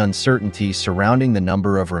 despite the uncertainty surrounding the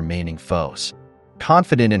number of remaining foes.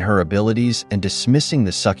 Confident in her abilities and dismissing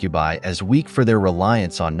the succubi as weak for their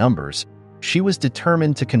reliance on numbers, she was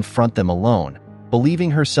determined to confront them alone,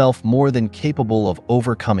 believing herself more than capable of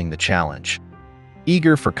overcoming the challenge.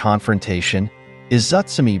 Eager for confrontation,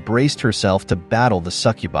 Izutsumi braced herself to battle the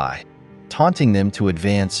succubi, taunting them to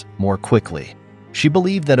advance more quickly. She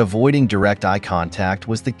believed that avoiding direct eye contact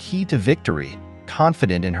was the key to victory,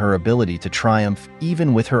 confident in her ability to triumph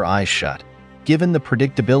even with her eyes shut, given the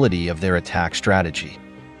predictability of their attack strategy.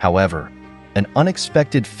 However, an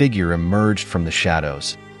unexpected figure emerged from the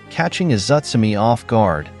shadows, catching Izutsumi off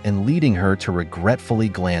guard and leading her to regretfully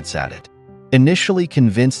glance at it. Initially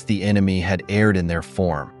convinced the enemy had erred in their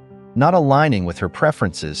form, not aligning with her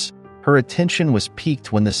preferences, Her attention was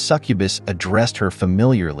piqued when the succubus addressed her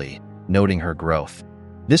familiarly, noting her growth.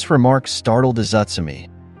 This remark startled Izutsumi,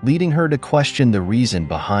 leading her to question the reason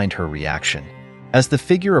behind her reaction. As the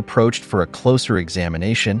figure approached for a closer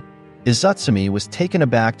examination, Izutsumi was taken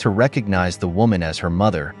aback to recognize the woman as her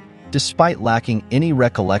mother, despite lacking any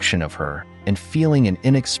recollection of her and feeling an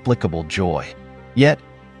inexplicable joy. Yet,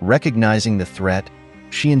 recognizing the threat,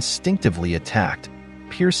 she instinctively attacked,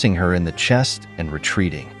 piercing her in the chest and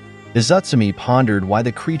retreating. Izutsumi pondered why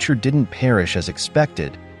the creature didn't perish as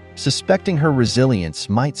expected, suspecting her resilience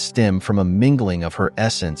might stem from a mingling of her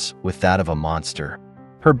essence with that of a monster.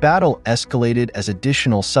 Her battle escalated as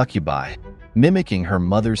additional succubi, mimicking her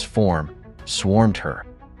mother's form, swarmed her.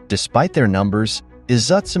 Despite their numbers,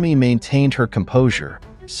 Izutsumi maintained her composure,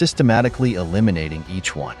 systematically eliminating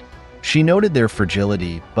each one. She noted their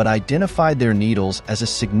fragility but identified their needles as a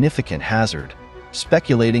significant hazard,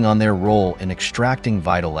 speculating on their role in extracting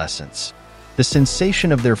vital essence. The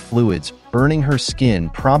sensation of their fluids burning her skin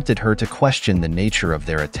prompted her to question the nature of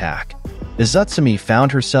their attack. Izutsumi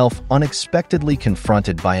found herself unexpectedly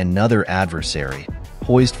confronted by another adversary,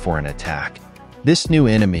 poised for an attack. This new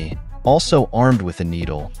enemy, also armed with a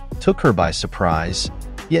needle, took her by surprise,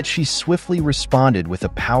 yet she swiftly responded with a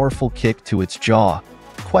powerful kick to its jaw,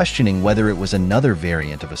 questioning whether it was another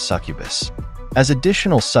variant of a succubus. As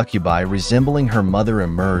additional succubi resembling her mother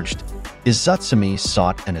emerged, Izutsumi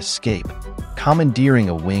sought an escape, commandeering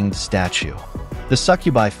a winged statue. The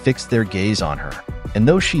succubi fixed their gaze on her, and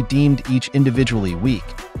though she deemed each individually weak,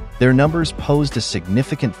 their numbers posed a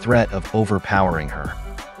significant threat of overpowering her.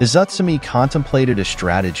 Izutsumi contemplated a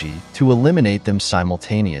strategy to eliminate them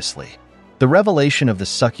simultaneously. The revelation of the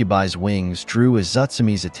succubi's wings drew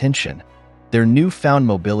Izutsumi's attention, their newfound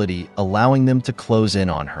mobility allowing them to close in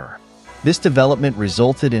on her. This development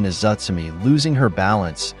resulted in Izutsumi losing her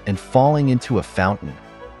balance and falling into a fountain,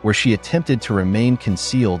 where she attempted to remain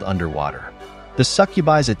concealed underwater. The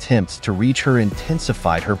succubi's attempts to reach her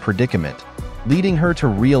intensified her predicament, leading her to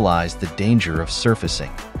realize the danger of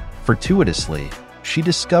surfacing. Fortuitously, she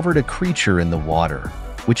discovered a creature in the water,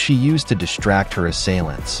 which she used to distract her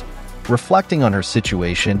assailants. Reflecting on her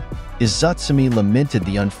situation, Izutsumi lamented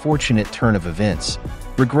the unfortunate turn of events,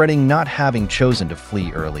 regretting not having chosen to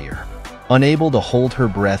flee earlier. Unable to hold her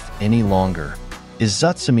breath any longer,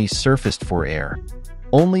 Izutsumi surfaced for air,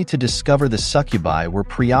 only to discover the succubi were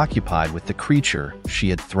preoccupied with the creature she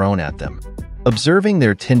had thrown at them. Observing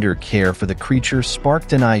their tender care for the creature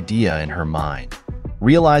sparked an idea in her mind.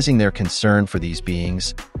 Realizing their concern for these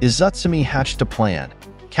beings, Izutsumi hatched a plan,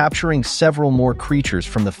 capturing several more creatures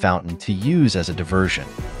from the fountain to use as a diversion.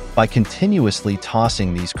 By continuously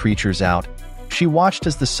tossing these creatures out, she watched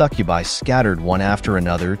as the succubi scattered one after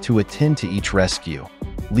another to attend to each rescue,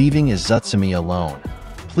 leaving Izutsumi alone.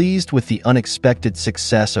 Pleased with the unexpected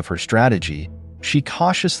success of her strategy, she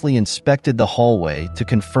cautiously inspected the hallway to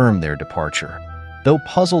confirm their departure. Though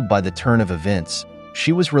puzzled by the turn of events,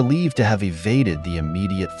 she was relieved to have evaded the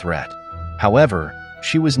immediate threat. However,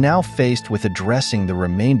 she was now faced with addressing the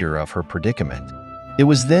remainder of her predicament. It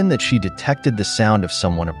was then that she detected the sound of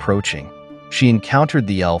someone approaching. She encountered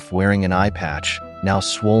the elf wearing an eye patch, now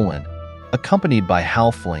swollen, accompanied by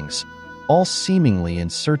halflings, all seemingly in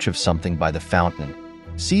search of something by the fountain.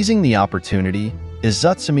 Seizing the opportunity,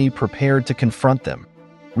 Izutsumi prepared to confront them,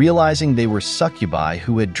 realizing they were succubi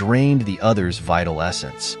who had drained the other's vital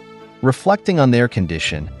essence. Reflecting on their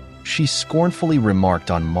condition, she scornfully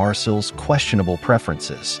remarked on Marcel's questionable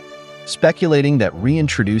preferences, speculating that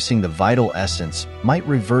reintroducing the vital essence might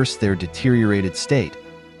reverse their deteriorated state.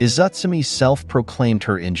 Izutsumi self-proclaimed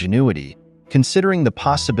her ingenuity, considering the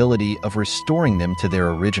possibility of restoring them to their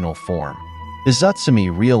original form.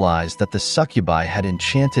 Izutsumi realized that the succubi had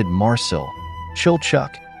enchanted Marcel,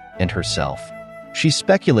 Chilchuk, and herself. She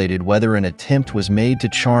speculated whether an attempt was made to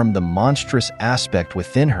charm the monstrous aspect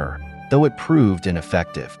within her, though it proved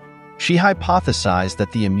ineffective. She hypothesized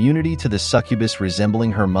that the immunity to the succubus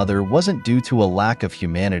resembling her mother wasn't due to a lack of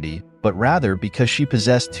humanity, but rather because she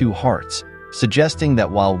possessed two hearts, suggesting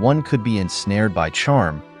that while one could be ensnared by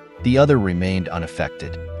charm, the other remained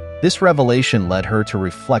unaffected. This revelation led her to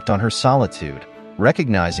reflect on her solitude,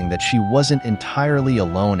 recognizing that she wasn't entirely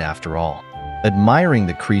alone after all. Admiring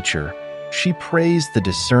the creature, she praised the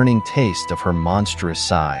discerning taste of her monstrous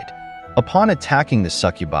side. Upon attacking the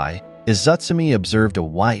succubi, Izutsumi observed a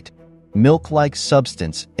white, milk-like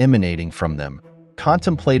substance emanating from them,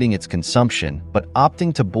 contemplating its consumption but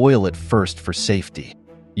opting to boil it first for safety.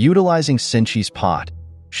 Utilizing Senchi's pot,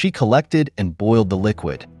 she collected and boiled the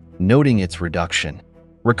liquid, noting its reduction.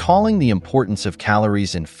 Recalling the importance of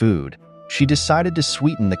calories in food, she decided to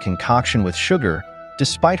sweeten the concoction with sugar,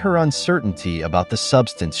 despite her uncertainty about the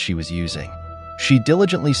substance she was using. She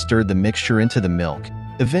diligently stirred the mixture into the milk,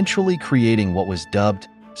 eventually creating what was dubbed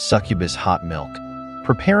succubus hot milk.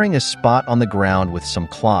 Preparing a spot on the ground with some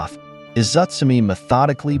cloth, Izutsumi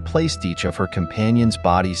methodically placed each of her companions'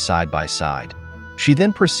 bodies side by side. She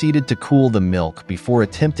then proceeded to cool the milk before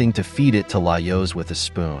attempting to feed it to Laios with a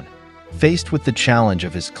spoon. Faced with the challenge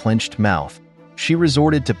of his clenched mouth, she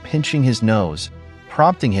resorted to pinching his nose,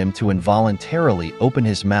 prompting him to involuntarily open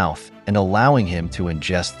his mouth and allowing him to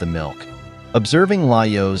ingest the milk. Observing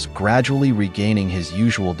Laios gradually regaining his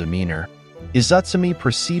usual demeanor, Izutsumi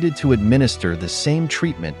proceeded to administer the same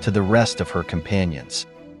treatment to the rest of her companions.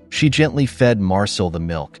 She gently fed Marcel the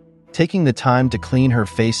milk, taking the time to clean her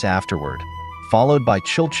face afterward, followed by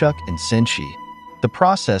Chilchuk and Senshi, the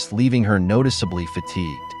process leaving her noticeably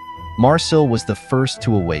fatigued. Marcel was the first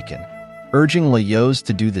to awaken, urging Laios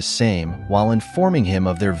to do the same while informing him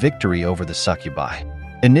of their victory over the succubi.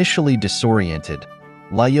 Initially disoriented,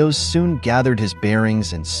 Laios soon gathered his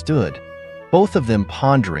bearings and stood, both of them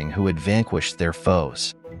pondering who had vanquished their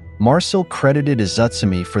foes. Marcel credited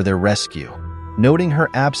Izutsumi for their rescue, noting her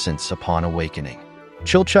absence upon awakening.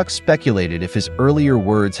 Chilchuk speculated if his earlier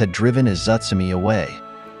words had driven Izutsumi away,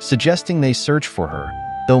 suggesting they search for her,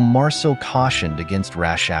 though Marcel cautioned against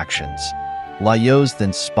rash actions. Laios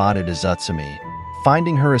then spotted Izutsumi,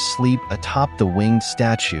 finding her asleep atop the winged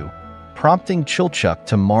statue, prompting Chilchuk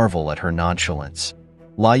to marvel at her nonchalance.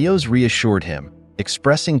 Laios reassured him,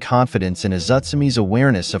 expressing confidence in Izutsumi's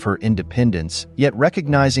awareness of her independence, yet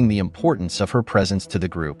recognizing the importance of her presence to the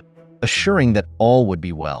group, assuring that all would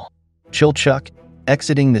be well. Chilchuk,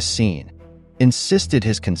 exiting the scene, insisted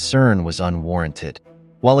his concern was unwarranted.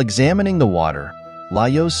 While examining the water,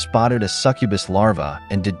 Laios spotted a succubus larva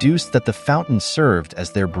and deduced that the fountain served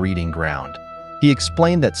as their breeding ground. He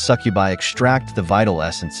explained that succubi extract the vital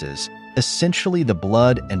essences, essentially the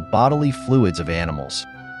blood and bodily fluids of animals,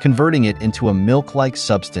 converting it into a milk-like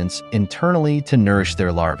substance internally to nourish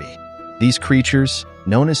their larvae. These creatures,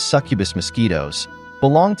 known as succubus mosquitoes,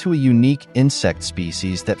 belong to a unique insect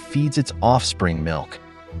species that feeds its offspring milk.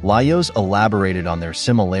 Laios elaborated on their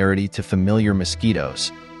similarity to familiar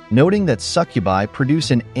mosquitoes, noting that succubi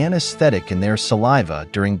produce an anesthetic in their saliva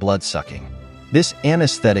during blood-sucking. This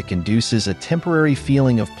anesthetic induces a temporary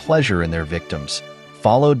feeling of pleasure in their victims,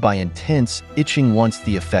 followed by intense itching once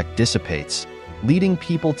the effect dissipates, leading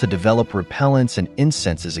people to develop repellents and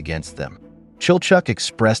incenses against them. Chilchuk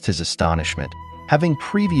expressed his astonishment, having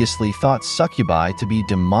previously thought succubi to be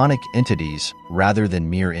demonic entities rather than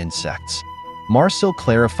mere insects. Marcel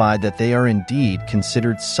clarified that they are indeed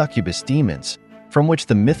considered succubus demons, from which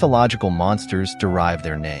the mythological monsters derive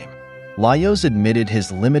their name. Laios admitted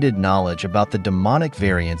his limited knowledge about the demonic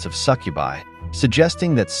variants of succubi,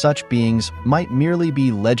 suggesting that such beings might merely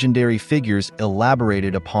be legendary figures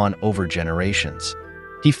elaborated upon over generations.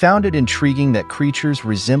 He found it intriguing that creatures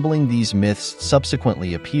resembling these myths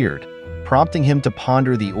subsequently appeared, prompting him to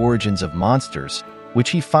ponder the origins of monsters, which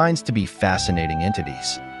he finds to be fascinating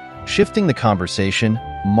entities. Shifting the conversation,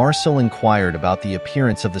 Marcel inquired about the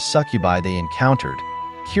appearance of the succubi they encountered,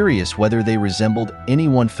 curious whether they resembled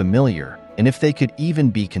anyone familiar and if they could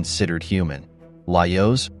even be considered human.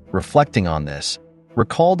 Laios, reflecting on this,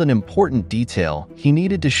 recalled an important detail he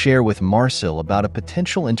needed to share with Marcel about a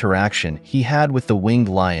potential interaction he had with the winged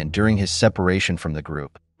lion during his separation from the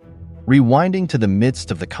group. Rewinding to the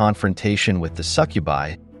midst of the confrontation with the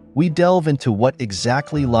succubi, we delve into what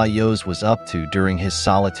exactly Laios was up to during his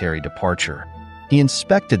solitary departure. He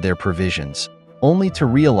inspected their provisions, only to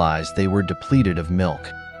realize they were depleted of milk.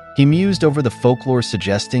 He mused over the folklore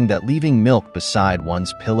suggesting that leaving milk beside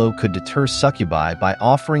one's pillow could deter succubi by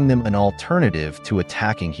offering them an alternative to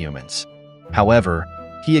attacking humans. However,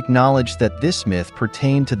 he acknowledged that this myth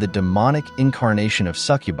pertained to the demonic incarnation of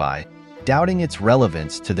succubi, doubting its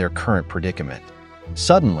relevance to their current predicament.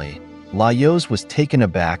 Suddenly, Laios was taken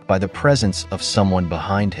aback by the presence of someone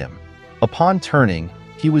behind him. Upon turning,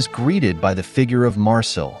 he was greeted by the figure of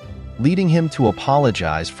Marcel, leading him to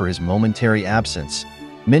apologize for his momentary absence,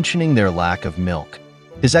 mentioning their lack of milk.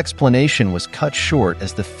 His explanation was cut short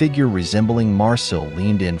as the figure resembling Marcel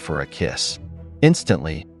leaned in for a kiss.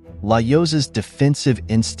 Instantly, Laios's defensive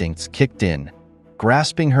instincts kicked in,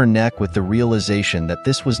 grasping her neck with the realization that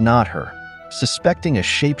this was not her, suspecting a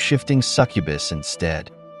shape-shifting succubus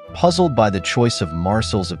instead. Puzzled by the choice of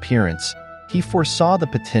Marcel's appearance, he foresaw the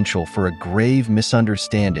potential for a grave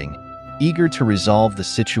misunderstanding, eager to resolve the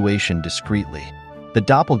situation discreetly. The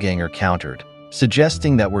doppelganger countered,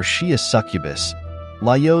 suggesting that were she a succubus,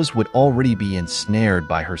 Laios would already be ensnared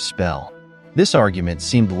by her spell. This argument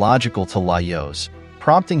seemed logical to Laios,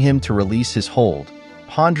 prompting him to release his hold,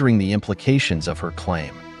 pondering the implications of her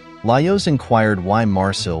claim. Laios inquired why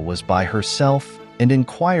Marcel was by herself and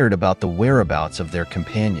inquired about the whereabouts of their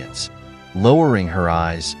companions. Lowering her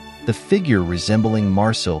eyes, the figure resembling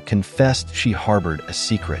Marcel confessed she harbored a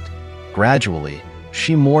secret. Gradually,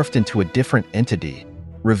 she morphed into a different entity,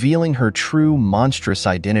 revealing her true monstrous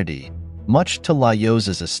identity, much to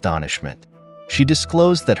Laios' astonishment. She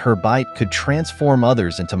disclosed that her bite could transform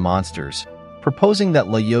others into monsters, proposing that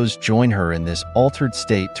Laios join her in this altered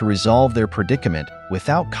state to resolve their predicament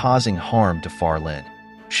without causing harm to Farlin.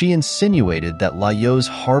 She insinuated that Laios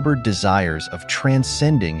harbored desires of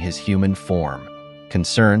transcending his human form.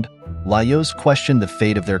 Concerned, Laios questioned the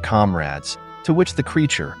fate of their comrades, to which the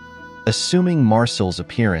creature, assuming Marcel's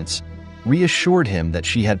appearance, reassured him that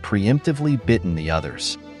she had preemptively bitten the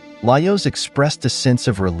others. Laios expressed a sense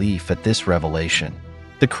of relief at this revelation.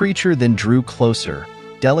 The creature then drew closer,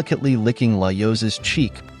 delicately licking Laios'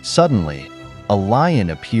 cheek. Suddenly, a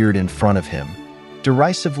lion appeared in front of him,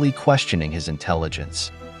 derisively questioning his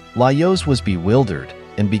intelligence. Laios was bewildered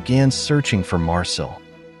and began searching for Marcel.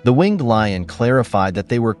 The winged lion clarified that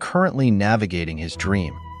they were currently navigating his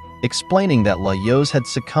dream, explaining that Laios had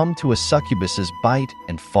succumbed to a succubus's bite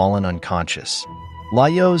and fallen unconscious.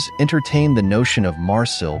 Laios entertained the notion of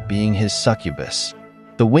Marcel being his succubus.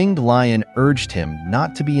 The winged lion urged him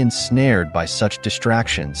not to be ensnared by such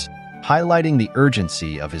distractions, highlighting the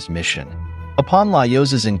urgency of his mission. Upon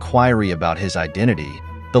Laios' inquiry about his identity,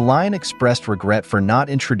 the lion expressed regret for not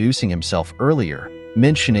introducing himself earlier,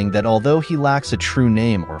 mentioning that although he lacks a true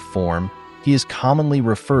name or form, he is commonly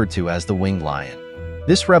referred to as the winged lion.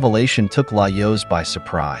 This revelation took Laios by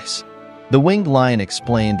surprise. The winged lion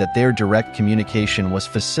explained that their direct communication was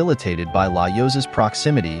facilitated by Laios'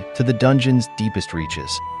 proximity to the dungeon's deepest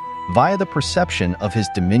reaches, via the perception of his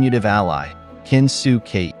diminutive ally,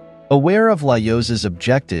 Kinsu-Kei. Aware of Laios'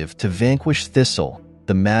 objective to vanquish Thistle,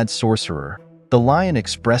 the mad sorcerer, the lion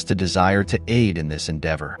expressed a desire to aid in this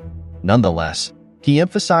endeavor. Nonetheless, he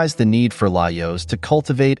emphasized the need for Laios to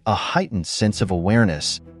cultivate a heightened sense of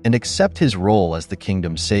awareness and accept his role as the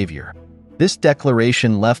kingdom's savior. This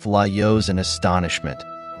declaration left Laios in astonishment,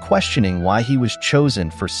 questioning why he was chosen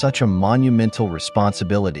for such a monumental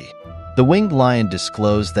responsibility. The winged lion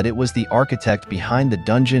disclosed that it was the architect behind the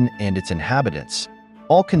dungeon and its inhabitants,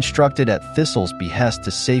 all constructed at Thistle's behest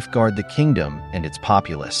to safeguard the kingdom and its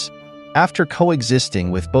populace. After coexisting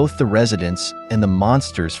with both the residents and the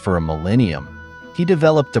monsters for a millennium, he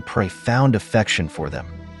developed a profound affection for them.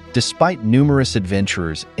 Despite numerous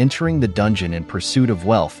adventurers entering the dungeon in pursuit of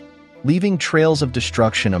wealth, leaving trails of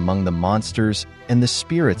destruction among the monsters and the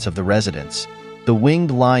spirits of the residents, the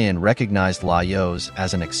winged lion recognized Laios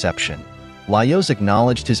as an exception. Laios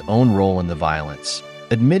acknowledged his own role in the violence,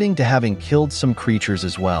 admitting to having killed some creatures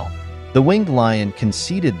as well. The winged lion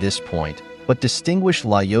conceded this point, but distinguished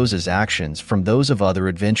Laios' actions from those of other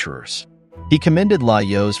adventurers. He commended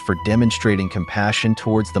Laios for demonstrating compassion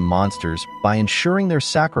towards the monsters by ensuring their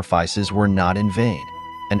sacrifices were not in vain,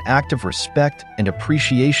 an act of respect and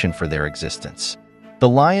appreciation for their existence. The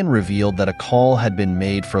lion revealed that a call had been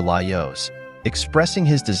made for Laios, expressing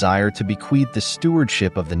his desire to bequeath the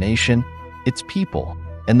stewardship of the nation, its people,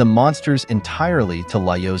 and the monsters entirely to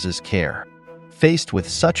Laios' care. Faced with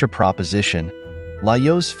such a proposition,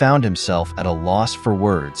 Laios found himself at a loss for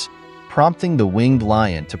words, prompting the winged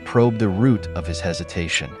lion to probe the root of his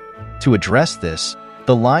hesitation. To address this,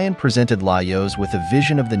 the lion presented Laios with a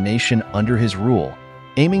vision of the nation under his rule,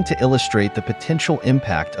 aiming to illustrate the potential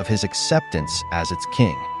impact of his acceptance as its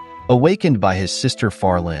king. Awakened by his sister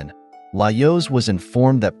Farlin, Laios was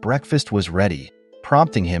informed that breakfast was ready,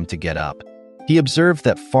 prompting him to get up. He observed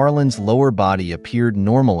that Farlin's lower body appeared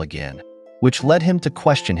normal again, which led him to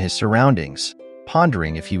question his surroundings,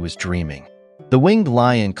 pondering if he was dreaming. The winged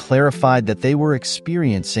lion clarified that they were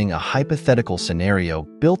experiencing a hypothetical scenario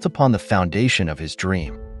built upon the foundation of his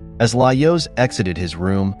dream. As Laios exited his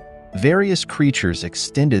room, various creatures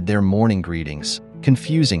extended their morning greetings,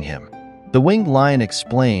 confusing him. The winged lion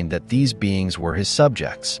explained that these beings were his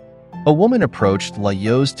subjects. A woman approached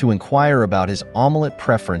Laios to inquire about his omelette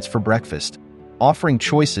preference for breakfast, offering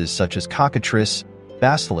choices such as cockatrice,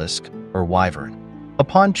 basilisk, or wyvern.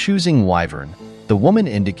 Upon choosing wyvern, the woman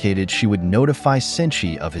indicated she would notify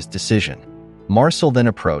Senshi of his decision. Marcel then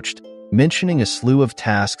approached, mentioning a slew of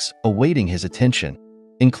tasks awaiting his attention,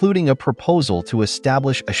 including a proposal to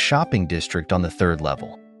establish a shopping district on the 3rd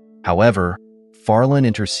level. However, Farlin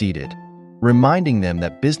interceded, reminding them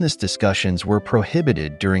that business discussions were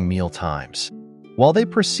prohibited during meal times. While they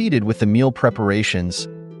proceeded with the meal preparations,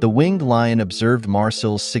 the winged lion observed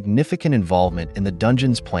Marcel's significant involvement in the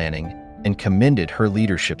dungeon's planning and commended her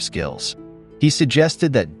leadership skills. He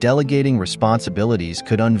suggested that delegating responsibilities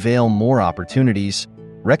could unveil more opportunities,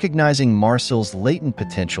 recognizing Marcel's latent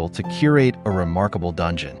potential to curate a remarkable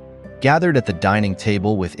dungeon. Gathered at the dining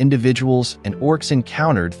table with individuals and orcs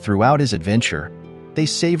encountered throughout his adventure, they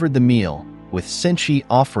savored the meal, with Senshi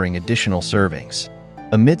offering additional servings.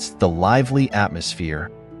 Amidst the lively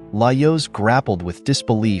atmosphere, Laios grappled with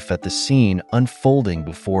disbelief at the scene unfolding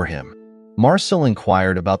before him. Marcel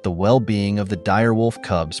inquired about the well-being of the direwolf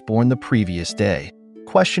cubs born the previous day,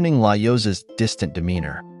 questioning Laios's distant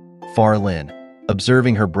demeanor. Farlin,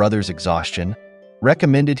 observing her brother's exhaustion,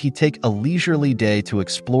 recommended he take a leisurely day to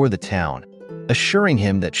explore the town, assuring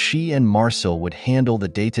him that she and Marcel would handle the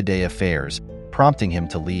day-to-day affairs, prompting him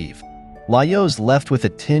to leave. Laios left with a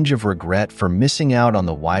tinge of regret for missing out on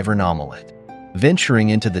the wyvern omelette. Venturing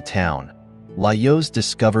into the town, Laios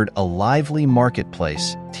discovered a lively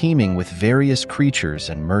marketplace teeming with various creatures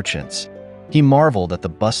and merchants. He marveled at the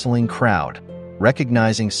bustling crowd,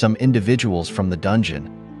 recognizing some individuals from the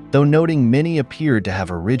dungeon, though noting many appeared to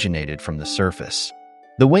have originated from the surface.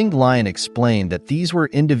 The winged lion explained that these were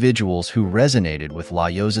individuals who resonated with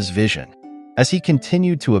Laios's vision. As he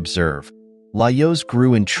continued to observe, Laios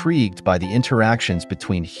grew intrigued by the interactions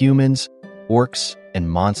between humans, orcs,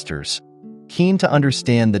 and monsters, keen to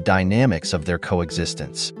understand the dynamics of their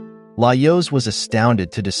coexistence. Laios was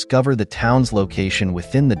astounded to discover the town's location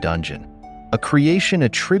within the dungeon, a creation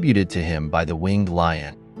attributed to him by the winged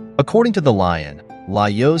lion. According to the lion,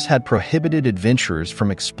 Laios had prohibited adventurers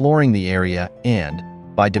from exploring the area and,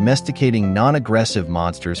 by domesticating non-aggressive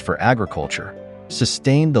monsters for agriculture,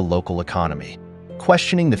 sustained the local economy.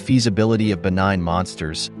 Questioning the feasibility of benign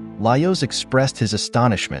monsters, Laios expressed his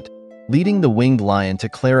astonishment, leading the winged lion to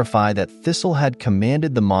clarify that Thistle had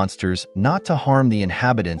commanded the monsters not to harm the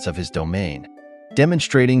inhabitants of his domain,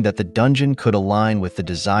 demonstrating that the dungeon could align with the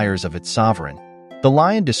desires of its sovereign. The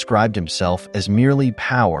lion described himself as merely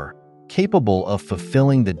power, capable of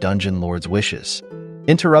fulfilling the dungeon lord's wishes.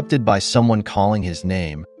 Interrupted by someone calling his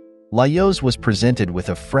name, Laios was presented with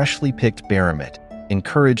a freshly picked baromet,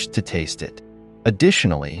 encouraged to taste it.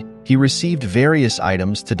 Additionally, he received various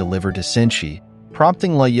items to deliver to Senshi,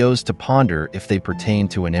 prompting Laios to ponder if they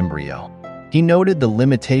pertained to an embryo. He noted the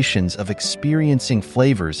limitations of experiencing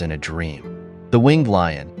flavors in a dream. The winged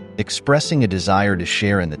lion, expressing a desire to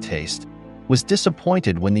share in the taste, was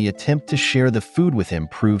disappointed when the attempt to share the food with him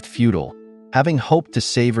proved futile, having hoped to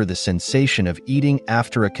savor the sensation of eating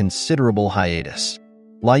after a considerable hiatus.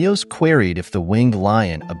 Laios queried if the winged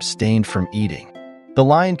lion abstained from eating. The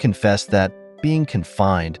lion confessed that, being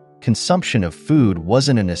confined, consumption of food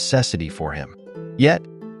wasn't a necessity for him. Yet,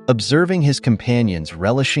 observing his companions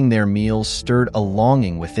relishing their meals stirred a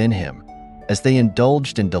longing within him, as they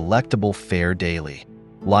indulged in delectable fare daily.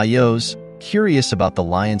 Laios, curious about the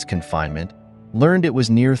lion's confinement, learned it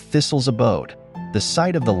was near Thistle's abode, the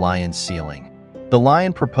site of the lion's ceiling. The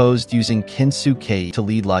lion proposed using Kinsuke to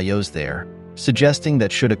lead Laios there, suggesting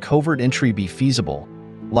that should a covert entry be feasible,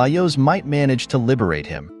 Laios might manage to liberate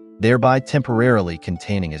him, thereby temporarily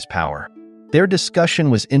containing his power. Their discussion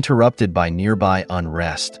was interrupted by nearby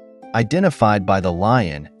unrest, identified by the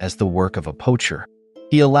lion as the work of a poacher.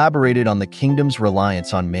 He elaborated on the kingdom's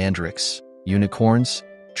reliance on mandrakes, unicorns,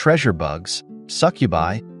 treasure bugs,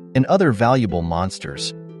 succubi, and other valuable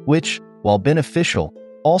monsters, which, while beneficial,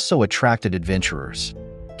 also attracted adventurers.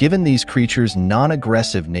 Given these creatures'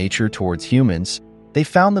 non-aggressive nature towards humans, they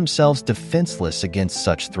found themselves defenseless against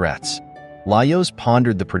such threats. Laios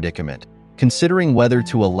pondered the predicament, considering whether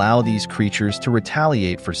to allow these creatures to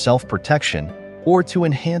retaliate for self-protection or to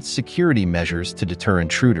enhance security measures to deter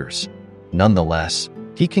intruders. Nonetheless,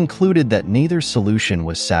 he concluded that neither solution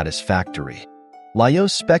was satisfactory. Laios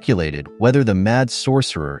speculated whether the mad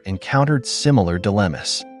sorcerer encountered similar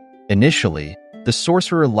dilemmas. Initially, the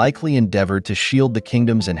sorcerer likely endeavored to shield the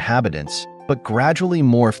kingdom's inhabitants, but gradually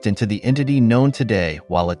morphed into the entity known today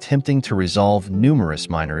while attempting to resolve numerous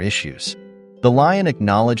minor issues. The lion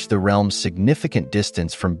acknowledged the realm's significant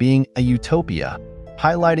distance from being a utopia,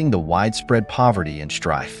 highlighting the widespread poverty and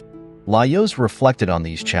strife. Laios reflected on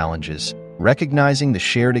these challenges, recognizing the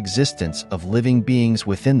shared existence of living beings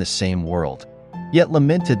within the same world, yet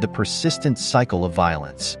lamented the persistent cycle of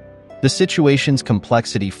violence. The situation's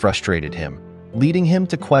complexity frustrated him, leading him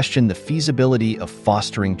to question the feasibility of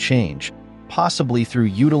fostering change, possibly through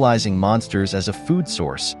utilizing monsters as a food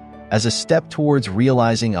source, as a step towards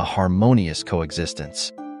realizing a harmonious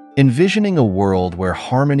coexistence. Envisioning a world where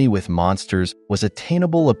harmony with monsters was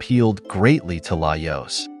attainable appealed greatly to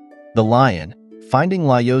Laios. The lion, finding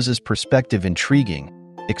Laios's perspective intriguing,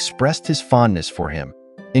 expressed his fondness for him,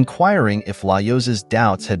 inquiring if Laios's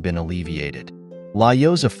doubts had been alleviated.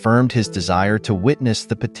 Laios affirmed his desire to witness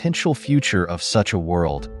the potential future of such a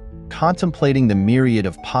world, contemplating the myriad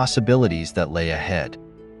of possibilities that lay ahead.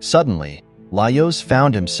 Suddenly, Laios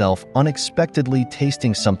found himself unexpectedly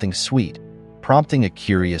tasting something sweet, prompting a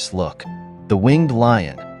curious look. The winged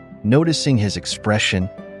lion, noticing his expression,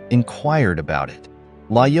 inquired about it.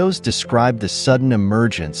 Laios described the sudden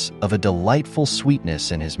emergence of a delightful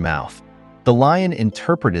sweetness in his mouth. The lion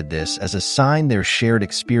interpreted this as a sign their shared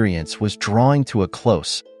experience was drawing to a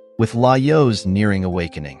close, with Laios nearing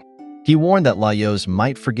awakening. He warned that Laios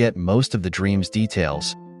might forget most of the dream's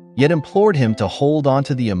details, yet implored him to hold on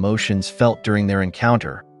to the emotions felt during their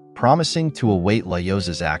encounter, promising to await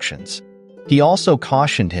Laios's actions. He also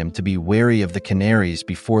cautioned him to be wary of the canaries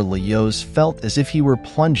before Laios felt as if he were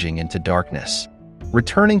plunging into darkness.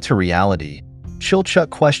 Returning to reality, Chilchuk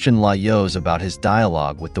questioned Laios about his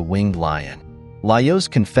dialogue with the winged lion. Laios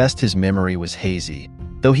confessed his memory was hazy,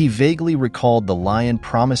 though he vaguely recalled the lion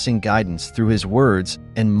promising guidance through his words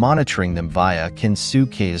and monitoring them via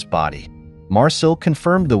Kinsuke's body. Marcel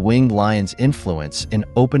confirmed the winged lion's influence in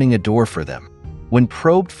opening a door for them. When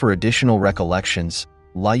probed for additional recollections,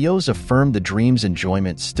 Laios affirmed the dream's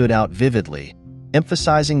enjoyment stood out vividly,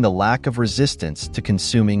 emphasizing the lack of resistance to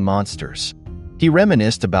consuming monsters. He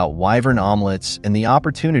reminisced about wyvern omelets and the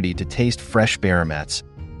opportunity to taste fresh baramets,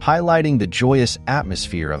 highlighting the joyous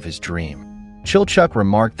atmosphere of his dream. Chilchuk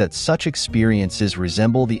remarked that such experiences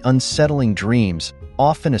resemble the unsettling dreams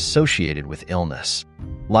often associated with illness.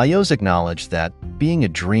 Laios acknowledged that, being a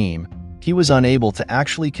dream, he was unable to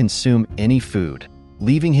actually consume any food,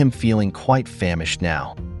 leaving him feeling quite famished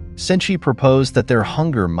now. Senshi proposed that their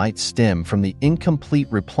hunger might stem from the incomplete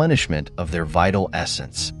replenishment of their vital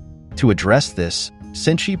essence. To address this,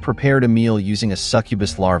 Senshi prepared a meal using a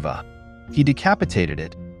succubus larva. He decapitated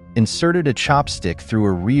it, inserted a chopstick through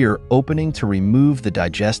a rear opening to remove the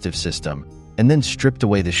digestive system, and then stripped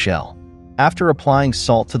away the shell. After applying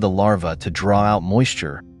salt to the larva to draw out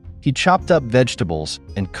moisture, he chopped up vegetables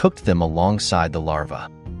and cooked them alongside the larva.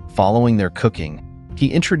 Following their cooking,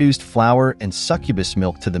 he introduced flour and succubus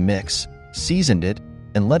milk to the mix, seasoned it,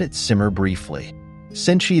 and let it simmer briefly.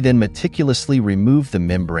 Senshi then meticulously removed the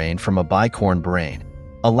membrane from a bicorn brain,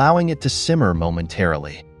 allowing it to simmer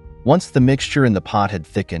momentarily. Once the mixture in the pot had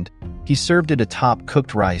thickened, he served it atop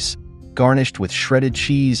cooked rice, garnished with shredded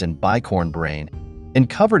cheese and bicorn brain, and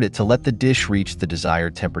covered it to let the dish reach the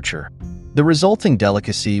desired temperature. The resulting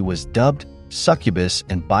delicacy was dubbed succubus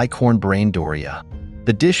and bicorn brain doria.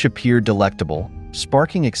 The dish appeared delectable,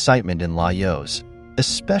 sparking excitement in Laios,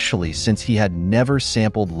 especially since he had never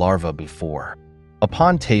sampled larva before.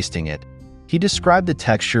 Upon tasting it, he described the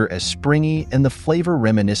texture as springy and the flavor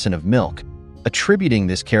reminiscent of milk, attributing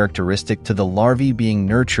this characteristic to the larvae being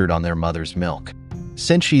nurtured on their mother's milk.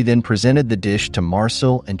 Senshi then presented the dish to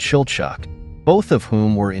Marcel and Chilchuk, both of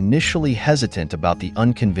whom were initially hesitant about the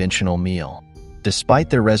unconventional meal.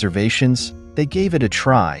 Despite their reservations, they gave it a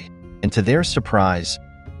try, and to their surprise,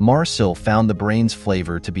 Marcel found the brain's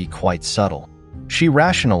flavor to be quite subtle. She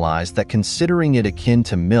rationalized that considering it akin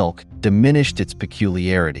to milk diminished its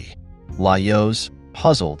peculiarity. Laios,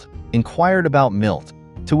 puzzled, inquired about milt,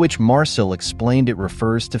 to which Marcel explained it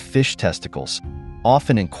refers to fish testicles,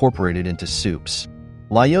 often incorporated into soups.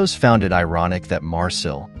 Laios found it ironic that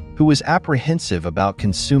Marcel, who was apprehensive about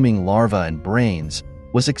consuming larvae and brains,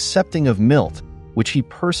 was accepting of milt, which he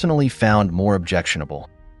personally found more objectionable.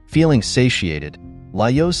 Feeling satiated,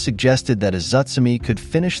 Laios suggested that Azutsumi could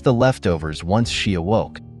finish the leftovers once she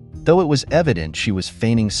awoke, though it was evident she was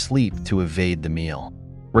feigning sleep to evade the meal.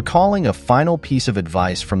 Recalling a final piece of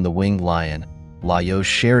advice from the winged lion, Laios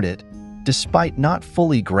shared it, despite not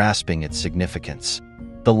fully grasping its significance.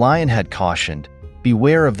 The lion had cautioned,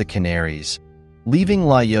 "Beware of the canaries," leaving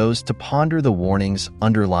Laios to ponder the warning's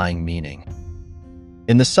underlying meaning.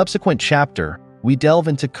 In the subsequent chapter, we delve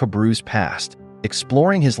into Kabru's past,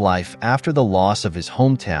 exploring his life after the loss of his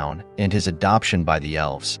hometown and his adoption by the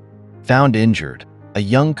elves. Found injured, a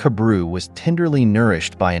young Kabru was tenderly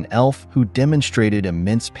nourished by an elf who demonstrated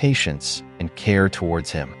immense patience and care towards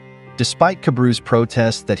him. Despite Kabru's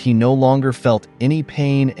protests that he no longer felt any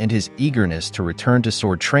pain and his eagerness to return to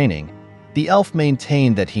sword training, the elf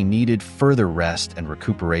maintained that he needed further rest and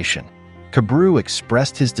recuperation. Kabru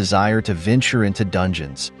expressed his desire to venture into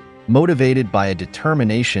dungeons, motivated by a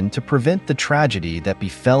determination to prevent the tragedy that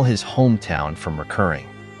befell his hometown from recurring.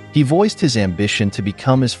 He voiced his ambition to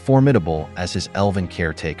become as formidable as his elven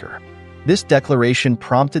caretaker. This declaration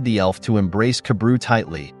prompted the elf to embrace Kabru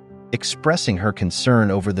tightly, expressing her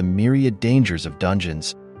concern over the myriad dangers of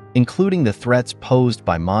dungeons, including the threats posed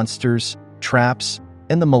by monsters, traps,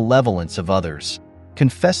 and the malevolence of others.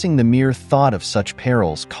 Confessing the mere thought of such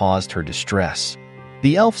perils caused her distress.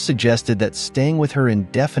 The elf suggested that staying with her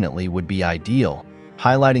indefinitely would be ideal,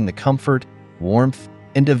 highlighting the comfort, warmth,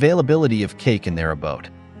 and availability of cake in their abode.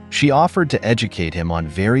 She offered to educate him on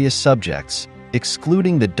various subjects,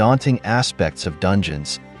 excluding the daunting aspects of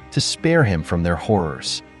dungeons, to spare him from their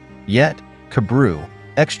horrors. Yet, Kabru,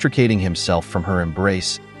 extricating himself from her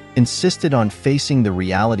embrace, insisted on facing the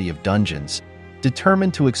reality of dungeons,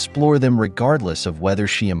 determined to explore them regardless of whether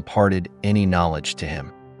she imparted any knowledge to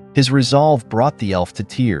him. His resolve brought the elf to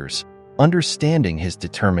tears, understanding his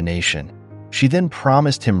determination. She then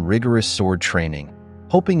promised him rigorous sword training,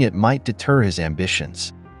 hoping it might deter his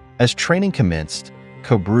ambitions. As training commenced,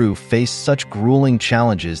 Kabru faced such grueling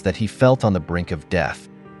challenges that he felt on the brink of death.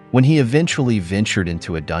 When he eventually ventured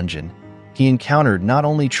into a dungeon, he encountered not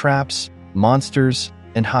only traps, monsters,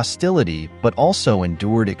 and hostility, but also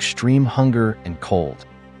endured extreme hunger and cold.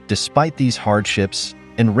 Despite these hardships,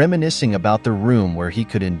 and reminiscing about the room where he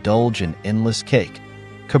could indulge in endless cake,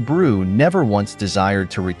 Kabru never once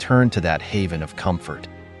desired to return to that haven of comfort.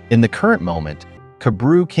 In the current moment,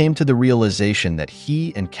 Kabru came to the realization that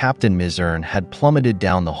he and Captain Mizurn had plummeted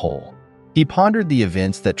down the hole. He pondered the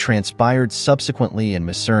events that transpired subsequently in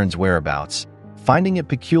Mizurn's whereabouts, finding it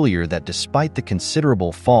peculiar that despite the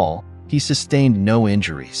considerable fall, he sustained no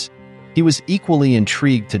injuries. He was equally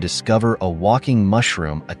intrigued to discover a walking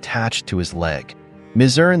mushroom attached to his leg.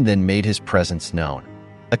 Mizurn then made his presence known,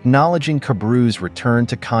 acknowledging Kabru's return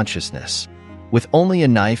to consciousness. With only a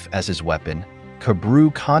knife as his weapon,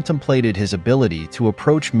 Kabru contemplated his ability to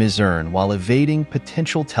approach Mizurn while evading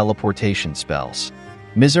potential teleportation spells.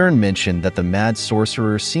 Mizurn mentioned that the mad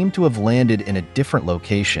sorcerer seemed to have landed in a different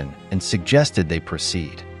location and suggested they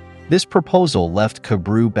proceed. This proposal left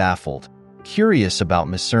Kabru baffled, curious about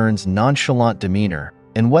Mizurn's nonchalant demeanor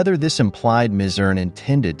and whether this implied Mizurn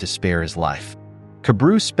intended to spare his life.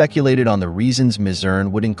 Kabru speculated on the reasons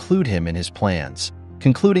Mizurn would include him in his plans,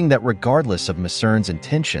 concluding that regardless of Mizurn's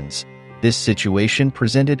intentions, this situation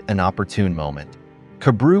presented an opportune moment.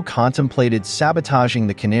 Kabru contemplated sabotaging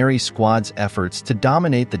the Canary Squad's efforts to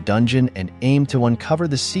dominate the dungeon and aim to uncover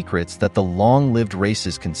the secrets that the long-lived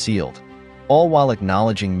races concealed, all while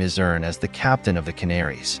acknowledging Mizurn as the captain of the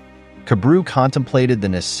Canaries. Kabru contemplated the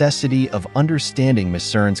necessity of understanding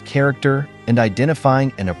Mizurn's character and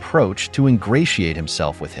identifying an approach to ingratiate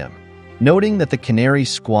himself with him. Noting that the Canary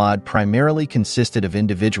Squad primarily consisted of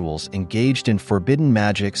individuals engaged in forbidden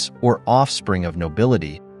magics or offspring of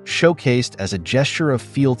nobility, showcased as a gesture of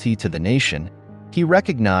fealty to the nation, he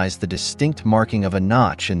recognized the distinct marking of a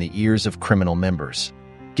notch in the ears of criminal members.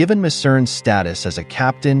 Given Mizurn's status as a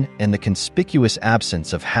captain and the conspicuous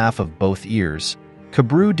absence of half of both ears,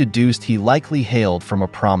 Kabru deduced he likely hailed from a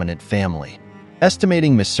prominent family.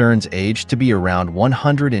 Estimating Mizurn's age to be around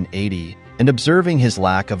 180 and observing his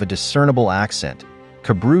lack of a discernible accent,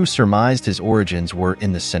 Kabru surmised his origins were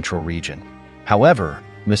in the central region. However,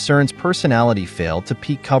 Mizurn's personality failed to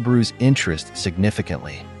pique Kabru's interest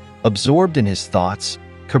significantly. Absorbed in his thoughts,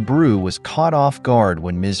 Kabru was caught off guard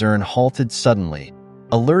when Mizurn halted suddenly,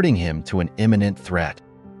 alerting him to an imminent threat.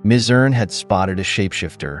 Mizurn had spotted a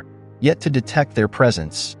shapeshifter, yet to detect their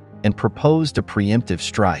presence, and proposed a preemptive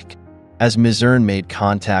strike. As Mizurn made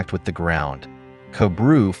contact with the ground,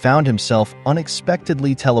 Kabru found himself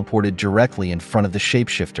unexpectedly teleported directly in front of the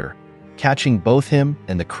shapeshifter, catching both him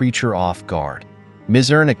and the creature off guard.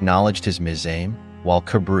 Mizurn acknowledged his misaim, while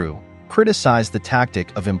Kabru criticized the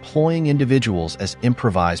tactic of employing individuals as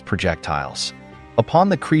improvised projectiles. Upon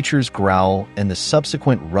the creature's growl and the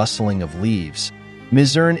subsequent rustling of leaves,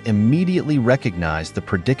 Mizurn immediately recognized the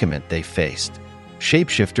predicament they faced.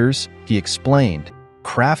 Shapeshifters, he explained,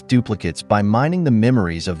 craft duplicates by mining the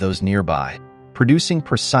memories of those nearby, producing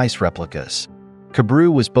precise replicas.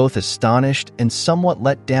 Kabru was both astonished and somewhat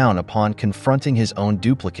let down upon confronting his own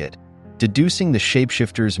duplicate, deducing the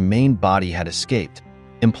shapeshifter's main body had escaped,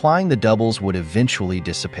 implying the doubles would eventually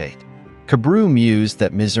dissipate. Kabru mused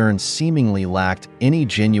that Mizurn seemingly lacked any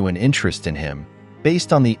genuine interest in him,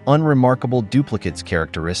 based on the unremarkable duplicate's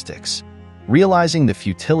characteristics. Realizing the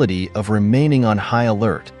futility of remaining on high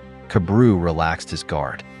alert, Kabru relaxed his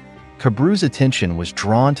guard. Kabru's attention was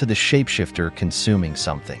drawn to the shapeshifter consuming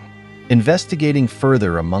something. Investigating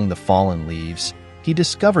further among the fallen leaves, he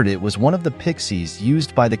discovered it was one of the pixies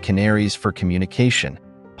used by the Canaries for communication,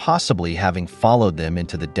 possibly having followed them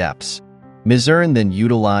into the depths. Mizurn then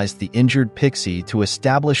utilized the injured pixie to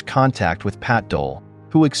establish contact with Patdol,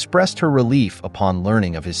 who expressed her relief upon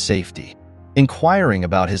learning of his safety. Inquiring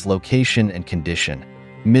about his location and condition,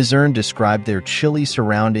 Mizurn described their chilly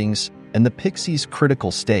surroundings and the pixie's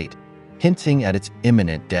critical state, hinting at its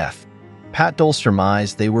imminent death. Patdol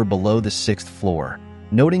surmised they were below the 6th floor,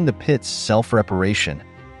 noting the pit's self-reparation,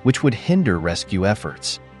 which would hinder rescue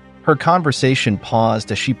efforts. Her conversation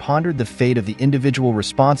paused as she pondered the fate of the individual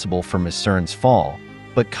responsible for Misern's fall,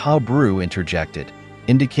 but Kabru interjected,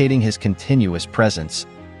 indicating his continuous presence,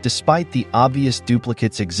 despite the obvious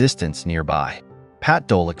duplicate's existence nearby.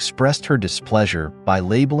 Patdol expressed her displeasure by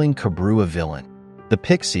labeling Kabru a villain. The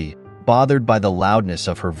pixie, bothered by the loudness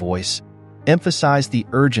of her voice, emphasized the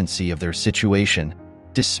urgency of their situation,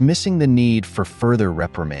 dismissing the need for further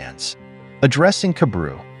reprimands. Addressing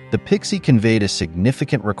Kabru, the pixie conveyed a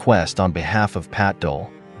significant request on behalf of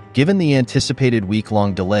Patdol. Given the anticipated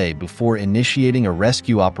week-long delay before initiating a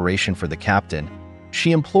rescue operation for the captain,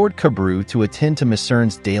 she implored Kabru to attend to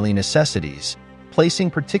Misern's daily necessities,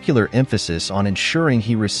 placing particular emphasis on ensuring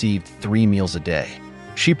he received 3 meals a day.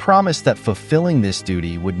 She promised that fulfilling this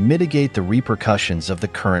duty would mitigate the repercussions of the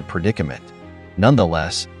current predicament.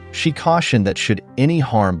 Nonetheless, she cautioned that should any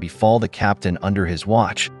harm befall the captain under his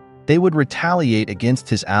watch, they would retaliate against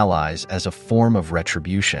his allies as a form of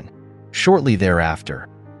retribution. Shortly thereafter,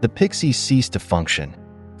 the Pixies ceased to function.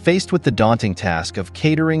 Faced with the daunting task of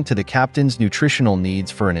catering to the captain's nutritional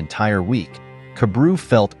needs for an entire week, Kabru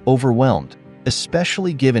felt overwhelmed,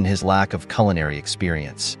 especially given his lack of culinary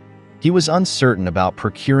experience. He was uncertain about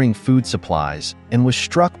procuring food supplies and was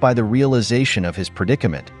struck by the realization of his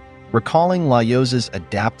predicament, recalling Laios's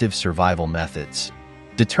adaptive survival methods.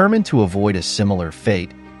 Determined to avoid a similar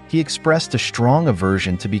fate, he expressed a strong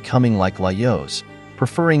aversion to becoming like Laios,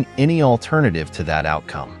 preferring any alternative to that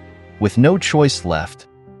outcome. With no choice left,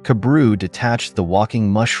 Kabru detached the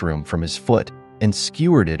walking mushroom from his foot and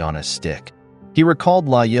skewered it on a stick. He recalled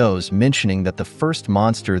Laios mentioning that the first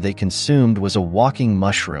monster they consumed was a walking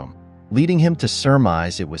mushroom, leading him to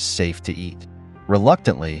surmise it was safe to eat.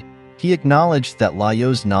 Reluctantly, he acknowledged that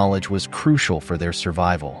Laios' knowledge was crucial for their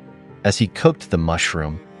survival. As he cooked the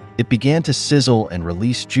mushroom, it began to sizzle and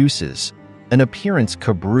release juices, an appearance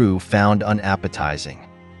Kabru found unappetizing.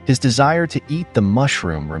 His desire to eat the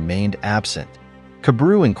mushroom remained absent.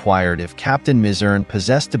 Kabru inquired if Captain Misern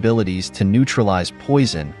possessed abilities to neutralize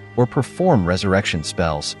poison or perform resurrection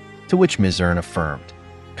spells, to which Misern affirmed.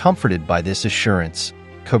 Comforted by this assurance,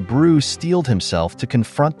 Kabru steeled himself to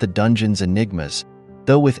confront the dungeon's enigmas,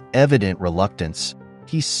 though with evident reluctance,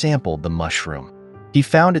 he sampled the mushroom. He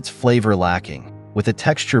found its flavor lacking, with a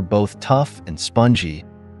texture both tough and spongy,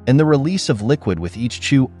 and the release of liquid with each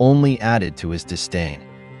chew only added to his disdain.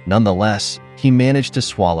 Nonetheless, he managed to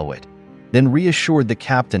swallow it, then reassured the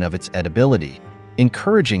captain of its edibility,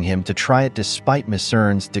 encouraging him to try it despite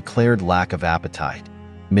Misern's declared lack of appetite.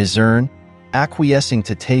 Misern, acquiescing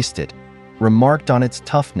to taste it, remarked on its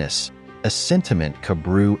toughness, a sentiment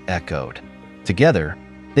Kabru echoed. Together,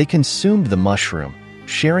 they consumed the mushroom,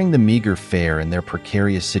 sharing the meager fare in their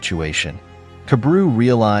precarious situation. Kabru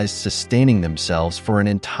realized sustaining themselves for an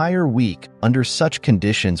entire week under such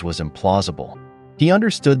conditions was implausible. He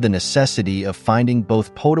understood the necessity of finding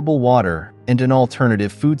both potable water and an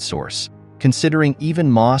alternative food source, considering even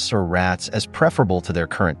moss or rats as preferable to their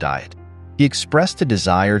current diet. He expressed a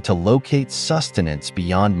desire to locate sustenance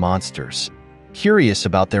beyond monsters. Curious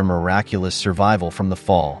about their miraculous survival from the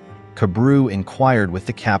fall, Kabru inquired with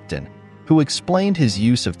the captain, who explained his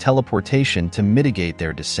use of teleportation to mitigate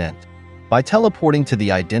their descent. By teleporting to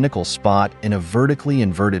the identical spot in a vertically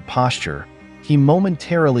inverted posture, he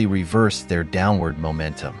momentarily reversed their downward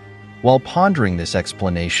momentum. While pondering this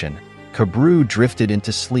explanation, Kabru drifted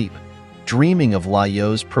into sleep, dreaming of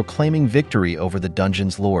Laios proclaiming victory over the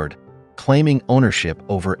dungeon's lord, claiming ownership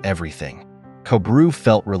over everything. Kabru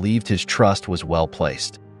felt relieved his trust was well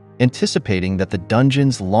placed, anticipating that the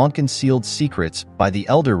dungeon's long-concealed secrets by the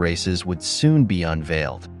elder races would soon be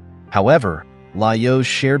unveiled. However, Laios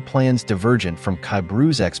shared plans divergent from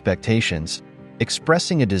Kabru's expectations,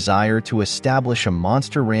 expressing a desire to establish a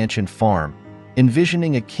monster ranch and farm,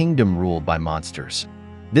 envisioning a kingdom ruled by monsters.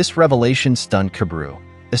 This revelation stunned Kabru,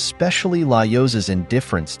 especially Laios's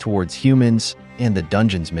indifference towards humans and the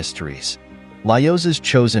dungeon's mysteries. Laios's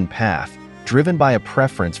chosen path, driven by a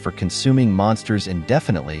preference for consuming monsters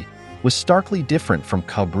indefinitely, was starkly different from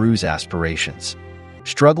Kabru's aspirations.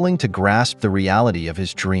 Struggling to grasp the reality of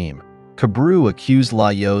his dream, Kabru accused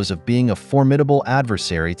Laios of being a formidable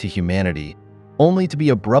adversary to humanity, only to be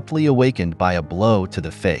abruptly awakened by a blow to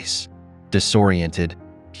the face. Disoriented,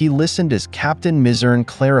 he listened as Captain Misern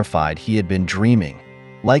clarified he had been dreaming,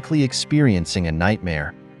 likely experiencing a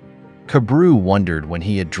nightmare. Kabru wondered when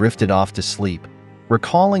he had drifted off to sleep,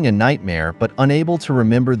 recalling a nightmare but unable to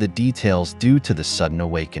remember the details due to the sudden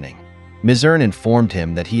awakening. Misern informed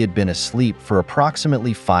him that he had been asleep for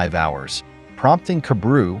approximately 5 hours, prompting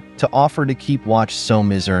Kabru to offer to keep watch so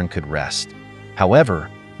Misern could rest. However,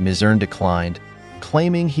 Misern declined,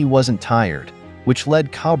 claiming he wasn't tired. which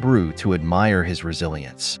led Kabru to admire his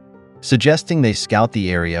resilience. Suggesting they scout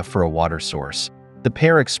the area for a water source, the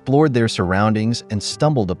pair explored their surroundings and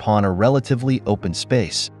stumbled upon a relatively open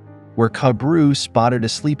space, where Kabru spotted a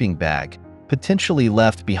sleeping bag, potentially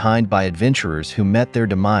left behind by adventurers who met their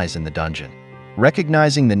demise in the dungeon.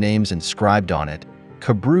 Recognizing the names inscribed on it,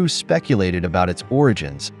 Kabru speculated about its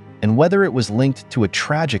origins and whether it was linked to a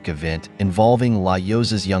tragic event involving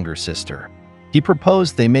Layosa's younger sister. He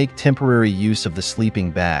proposed they make temporary use of the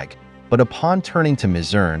sleeping bag, but upon turning to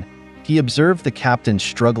Mizurn, he observed the captain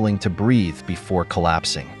struggling to breathe before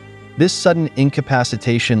collapsing. This sudden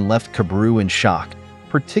incapacitation left Kabru in shock,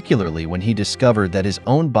 particularly when he discovered that his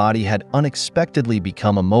own body had unexpectedly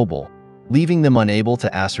become immobile, leaving them unable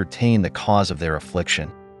to ascertain the cause of their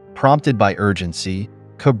affliction. Prompted by urgency,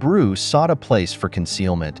 Kabru sought a place for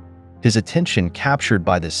concealment, his attention captured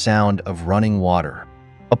by the sound of running water.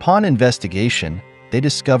 Upon investigation, they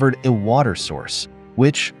discovered a water source,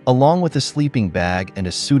 which, along with a sleeping bag and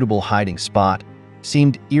a suitable hiding spot,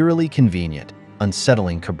 seemed eerily convenient,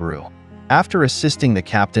 unsettling Kabru. After assisting the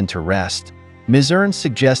captain to rest, Mizurn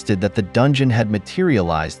suggested that the dungeon had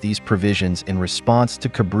materialized these provisions in response to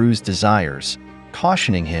Kabru's desires,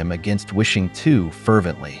 cautioning him against wishing too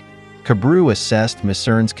fervently. Kabru assessed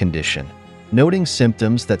Mizurn's condition, noting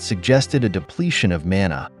symptoms that suggested a depletion of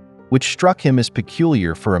mana, which struck him as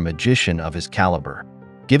peculiar for a magician of his caliber.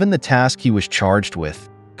 Given the task he was charged with,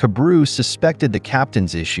 Kabru suspected the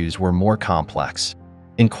captain's issues were more complex.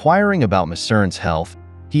 Inquiring about Mizurn's health,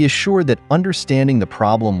 he assured that understanding the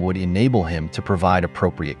problem would enable him to provide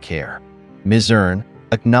appropriate care. Mizurn,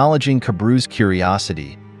 acknowledging Kabru's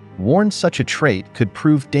curiosity, warned such a trait could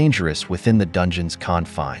prove dangerous within the dungeon's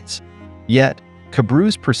confines. Yet,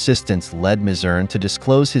 Kabru's persistence led Mizurn to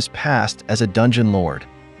disclose his past as a dungeon lord,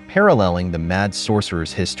 paralleling the mad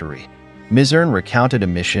sorcerer's history. Mizurn recounted a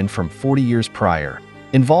mission from 40 years prior,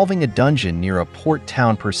 involving a dungeon near a port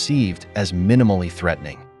town perceived as minimally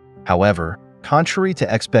threatening. However, contrary to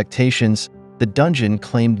expectations, the dungeon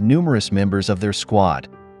claimed numerous members of their squad,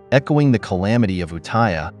 echoing the calamity of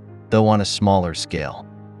Utaya, though on a smaller scale.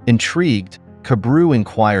 Intrigued, Kabru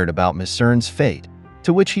inquired about Mizurn's fate,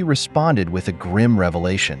 to which he responded with a grim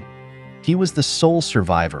revelation. He was the sole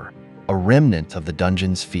survivor, a remnant of the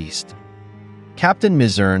dungeon's feast. Captain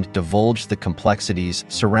Mizurn divulged the complexities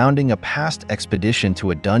surrounding a past expedition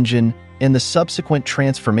to a dungeon and the subsequent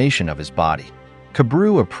transformation of his body.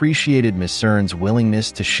 Kabru appreciated Mizurn's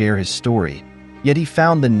willingness to share his story, yet he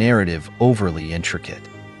found the narrative overly intricate.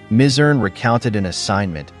 Mizurn recounted an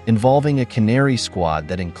assignment involving a canary squad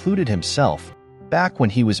that included himself, back when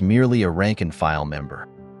he was merely a rank-and-file member.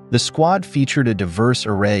 The squad featured a diverse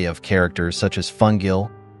array of characters such as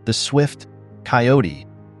Fungil, the Swift, Coyote,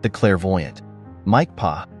 the Clairvoyant,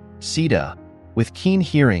 Mikepa, Sita, with keen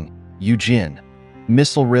hearing, Eugene,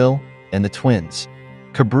 Mistlerill, and the twins.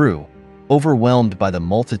 Kabru, overwhelmed by the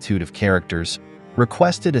multitude of characters,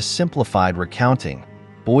 requested a simplified recounting,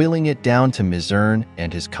 boiling it down to Mizurn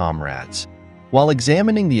and his comrades. While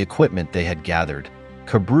examining the equipment they had gathered,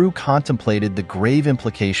 Kabru contemplated the grave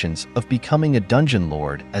implications of becoming a dungeon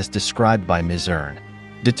lord as described by Mizurn.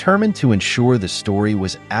 Determined to ensure the story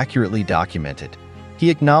was accurately documented, he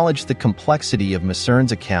acknowledged the complexity of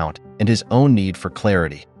Mizurn's account and his own need for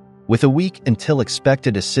clarity. With a week until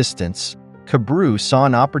expected assistance, Kabru saw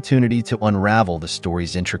an opportunity to unravel the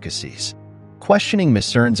story's intricacies. Questioning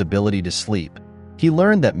Mizurn's ability to sleep, he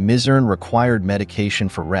learned that Mizurn required medication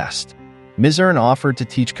for rest. Mizurn offered to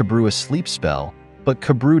teach Kabru a sleep spell, but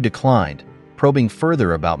Kabru declined, probing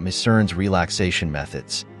further about Mizurn's relaxation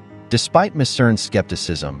methods. Despite Mizurn's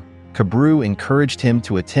skepticism, Kabru encouraged him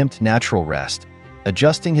to attempt natural rest,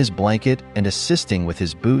 adjusting his blanket and assisting with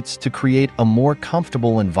his boots to create a more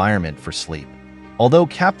comfortable environment for sleep. Although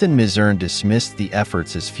Captain Mizurn dismissed the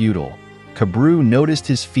efforts as futile, Kabru noticed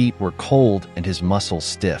his feet were cold and his muscles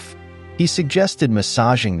stiff. He suggested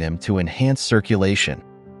massaging them to enhance circulation,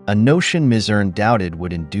 a notion Mizurn doubted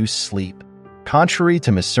would induce sleep. Contrary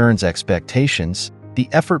to Mizurn's expectations, the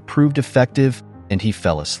effort proved effective and he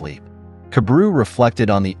fell asleep. Kabru reflected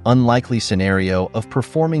on the unlikely scenario of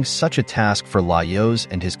performing such a task for Layos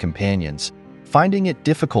and his companions, finding it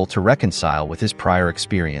difficult to reconcile with his prior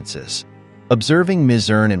experiences. Observing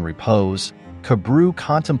Mizurn in repose, Kabru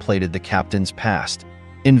contemplated the captain's past,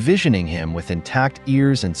 envisioning him with intact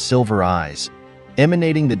ears and silver eyes,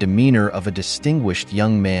 emanating the demeanor of a distinguished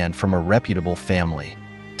young man from a reputable family.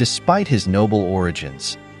 Despite his noble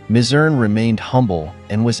origins, Mizurn remained humble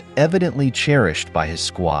and was evidently cherished by his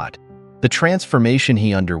squad. The transformation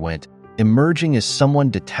he underwent, emerging as someone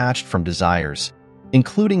detached from desires,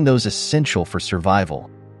 including those essential for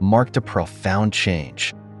survival, marked a profound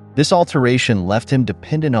change. This alteration left him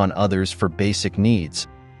dependent on others for basic needs,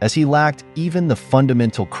 as he lacked even the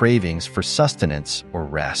fundamental cravings for sustenance or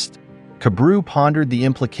rest. Kabru pondered the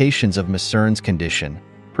implications of Misern's condition,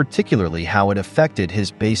 particularly how it affected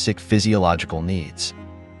his basic physiological needs.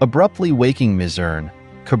 Abruptly waking Misern,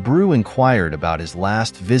 Kabru inquired about his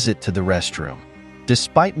last visit to the restroom.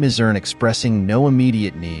 Despite Misern expressing no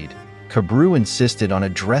immediate need, Kabru insisted on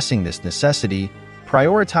addressing this necessity,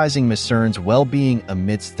 prioritizing Misern's well-being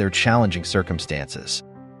amidst their challenging circumstances.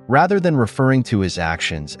 Rather than referring to his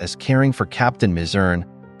actions as caring for Captain Misern,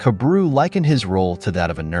 Kabru likened his role to that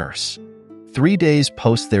of a nurse. 3 days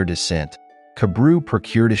post their descent, Kabru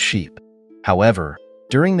procured a sheep. However,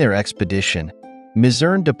 during their expedition,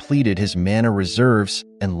 Misern depleted his mana reserves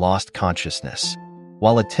and lost consciousness.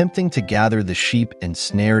 While attempting to gather the sheep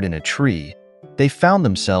ensnared in a tree, they found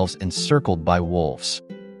themselves encircled by wolves.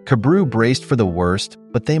 Kabru braced for the worst,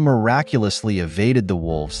 but they miraculously evaded the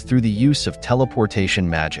wolves through the use of teleportation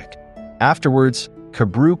magic. Afterwards,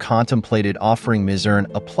 Kabru contemplated offering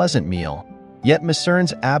Misern a pleasant meal, yet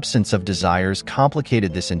Misern's absence of desires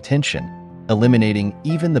complicated this intention, eliminating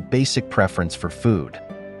even the basic preference for food.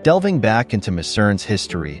 Delving back into Misern's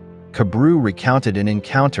history, Kabru recounted an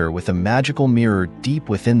encounter with a magical mirror deep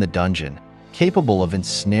within the dungeon, capable of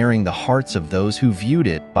ensnaring the hearts of those who viewed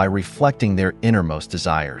it by reflecting their innermost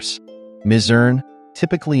desires. Misern,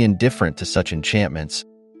 typically indifferent to such enchantments,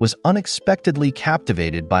 was unexpectedly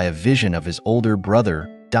captivated by a vision of his older brother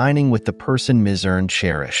dining with the person Misern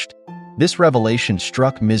cherished. This revelation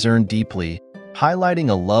struck Misern deeply, highlighting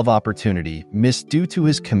a love opportunity missed due to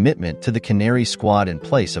his commitment to the Canary Squad in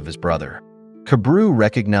place of his brother. Kabru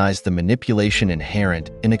recognized the manipulation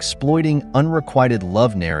inherent in exploiting unrequited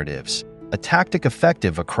love narratives, a tactic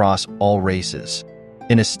effective across all races.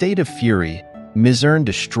 In a state of fury, Misern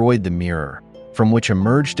destroyed the mirror, from which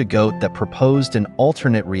emerged a goat that proposed an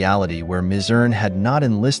alternate reality where Misern had not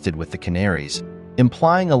enlisted with the Canaries,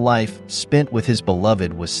 implying a life spent with his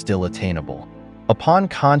beloved was still attainable. Upon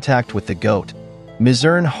contact with the goat,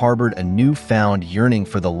 Misern harbored a newfound yearning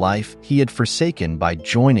for the life he had forsaken by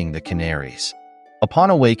joining the Canaries. Upon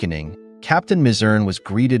awakening, Captain Misern was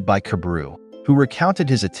greeted by Kabru, who recounted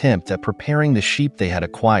his attempt at preparing the sheep they had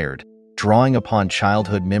acquired, drawing upon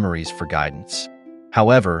childhood memories for guidance.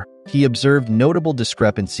 However, he observed notable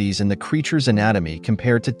discrepancies in the creature's anatomy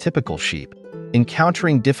compared to typical sheep,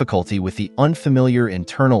 encountering difficulty with the unfamiliar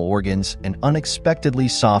internal organs and unexpectedly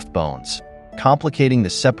soft bones, complicating the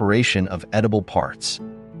separation of edible parts.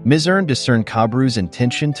 Misern discerned Kabru's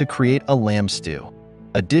intention to create a lamb stew.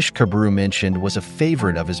 A dish Kabru mentioned was a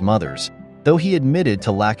favorite of his mother's, though he admitted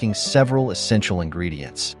to lacking several essential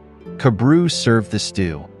ingredients. Kabru served the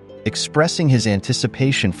stew, expressing his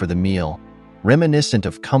anticipation for the meal, reminiscent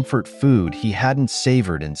of comfort food he hadn't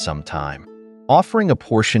savored in some time. Offering a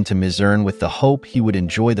portion to Misern with the hope he would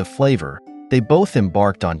enjoy the flavor, they both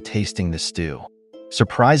embarked on tasting the stew.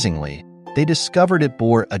 Surprisingly, they discovered it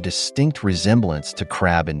bore a distinct resemblance to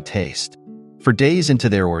crab in taste. For days into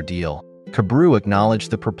their ordeal, Kabru acknowledged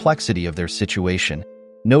the perplexity of their situation,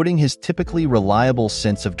 noting his typically reliable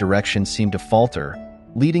sense of direction seemed to falter,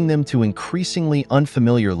 leading them to increasingly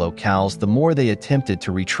unfamiliar locales the more they attempted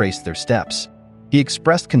to retrace their steps. He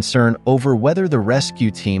expressed concern over whether the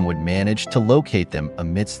rescue team would manage to locate them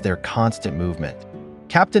amidst their constant movement.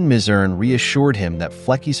 Captain Misern reassured him that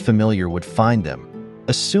Flecky's familiar would find them,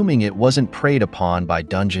 assuming it wasn't preyed upon by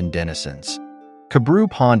dungeon denizens.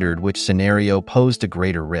 Kabru pondered which scenario posed a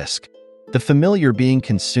greater risk, the familiar being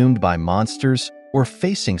consumed by monsters or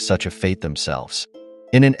facing such a fate themselves.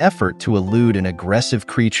 In an effort to elude an aggressive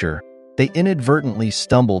creature, they inadvertently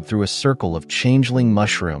stumbled through a circle of changeling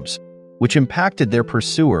mushrooms, which impacted their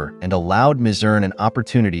pursuer and allowed Misern an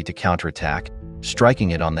opportunity to counterattack,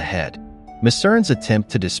 striking it on the head. Misern's attempt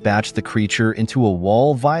to dispatch the creature into a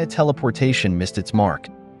wall via teleportation missed its mark,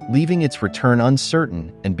 leaving its return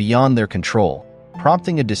uncertain and beyond their control,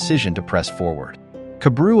 prompting a decision to press forward.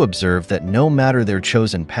 Kabru observed that no matter their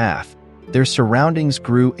chosen path, their surroundings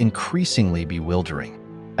grew increasingly bewildering.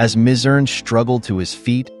 As Misern struggled to his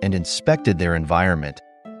feet and inspected their environment,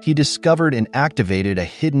 he discovered and activated a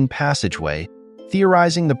hidden passageway,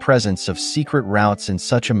 theorizing the presence of secret routes in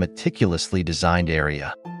such a meticulously designed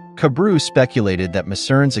area. Kabru speculated that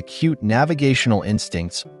Misern's acute navigational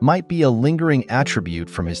instincts might be a lingering attribute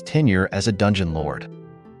from his tenure as a dungeon lord.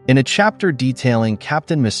 In a chapter detailing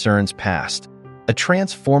Captain Misern's past, a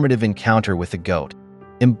transformative encounter with a goat,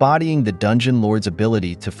 embodying the dungeon lord's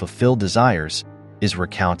ability to fulfill desires, is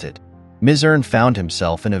recounted. Misern found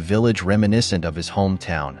himself in a village reminiscent of his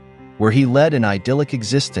hometown, where he led an idyllic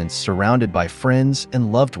existence surrounded by friends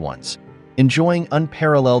and loved ones. enjoying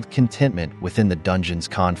unparalleled contentment within the dungeon's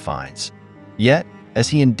confines. Yet, as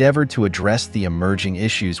he endeavored to address the emerging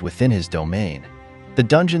issues within his domain, the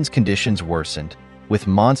dungeon's conditions worsened, with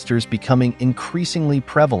monsters becoming increasingly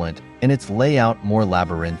prevalent and its layout more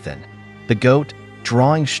labyrinthine. The goat,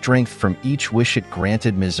 drawing strength from each wish it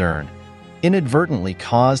granted Mizurn, inadvertently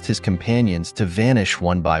caused his companions to vanish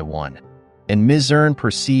one by one, and Mizurn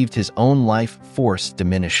perceived his own life force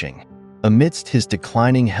diminishing. Amidst his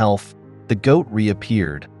declining health, the goat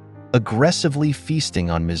reappeared, aggressively feasting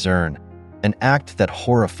on Mizurn, an act that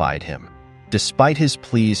horrified him. Despite his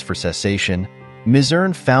pleas for cessation,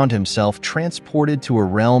 Mizurn found himself transported to a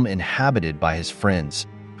realm inhabited by his friends,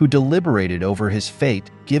 who deliberated over his fate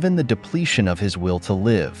given the depletion of his will to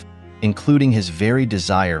live, including his very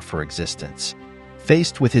desire for existence.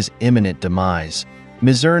 Faced with his imminent demise,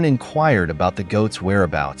 Mizurn inquired about the goat's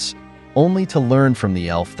whereabouts, only to learn from the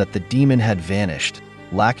elf that the demon had vanished,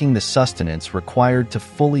 lacking the sustenance required to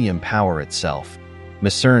fully empower itself.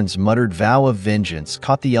 Mizurn's muttered vow of vengeance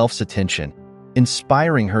caught the elf's attention,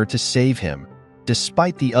 inspiring her to save him,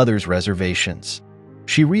 despite the others' reservations.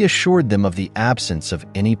 She reassured them of the absence of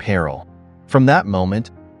any peril. From that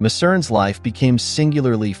moment, Mizurn's life became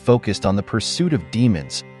singularly focused on the pursuit of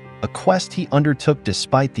demons, a quest he undertook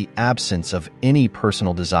despite the absence of any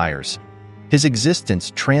personal desires. His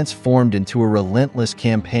existence transformed into a relentless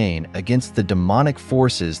campaign against the demonic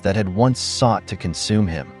forces that had once sought to consume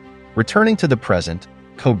him. Returning to the present,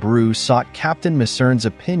 Kabru sought Captain Mizurn's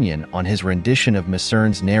opinion on his rendition of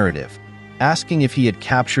Mizurn's narrative, asking if he had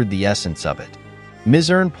captured the essence of it.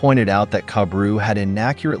 Mizurn pointed out that Kabru had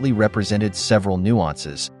inaccurately represented several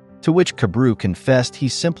nuances, to which Kabru confessed he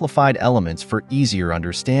simplified elements for easier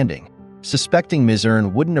understanding, suspecting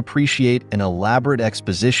Mizurn wouldn't appreciate an elaborate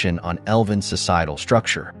exposition on Elven societal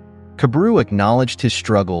structure. Kabru acknowledged his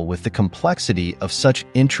struggle with the complexity of such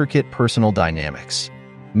intricate personal dynamics.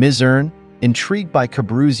 Mizurn, intrigued by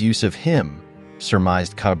Kabru's use of him,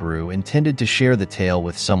 surmised Kabru intended to share the tale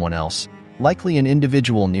with someone else, likely an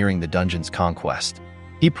individual nearing the dungeon's conquest.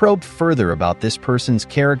 He probed further about this person's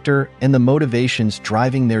character and the motivations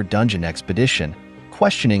driving their dungeon expedition,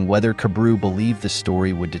 questioning whether Kabru believed the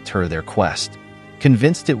story would deter their quest.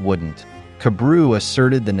 Convinced it wouldn't, Kabru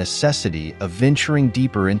asserted the necessity of venturing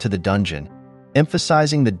deeper into the dungeon,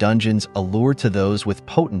 emphasizing the dungeon's allure to those with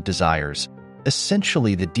potent desires,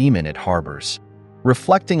 essentially the demon it harbors.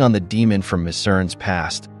 Reflecting on the demon from Mizurn's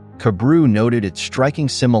past, Kabru noted its striking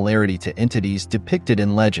similarity to entities depicted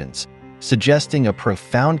in legends, suggesting a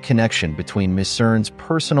profound connection between Mizurn's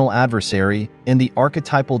personal adversary and the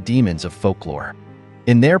archetypal demons of folklore.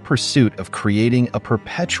 In their pursuit of creating a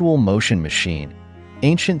perpetual motion machine,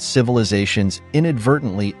 ancient civilizations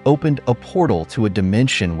inadvertently opened a portal to a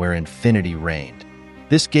dimension where infinity reigned.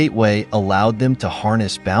 This gateway allowed them to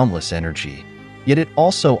harness boundless energy, yet it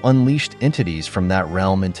also unleashed entities from that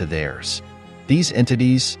realm into theirs. These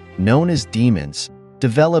entities, known as demons,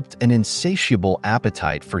 developed an insatiable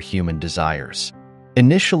appetite for human desires.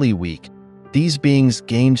 Initially weak, these beings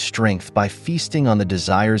gained strength by feasting on the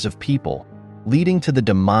desires of people, leading to the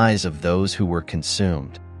demise of those who were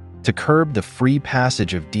consumed. To curb the free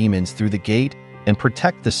passage of demons through the gate and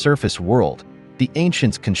protect the surface world, the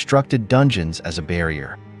ancients constructed dungeons as a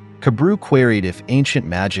barrier. Kabru queried if ancient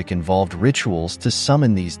magic involved rituals to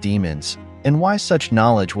summon these demons, and why such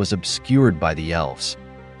knowledge was obscured by the elves.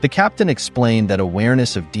 The captain explained that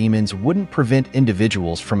awareness of demons wouldn't prevent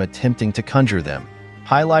individuals from attempting to conjure them,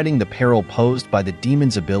 highlighting the peril posed by the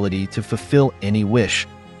demon's ability to fulfill any wish,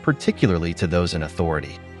 particularly to those in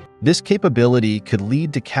authority. This capability could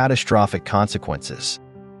lead to catastrophic consequences.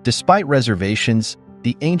 Despite reservations,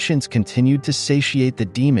 the ancients continued to satiate the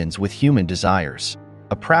demons with human desires,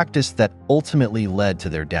 a practice that ultimately led to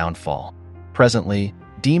their downfall. Presently,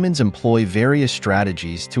 demons employ various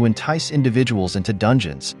strategies to entice individuals into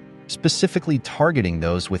dungeons, specifically targeting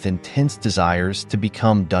those with intense desires to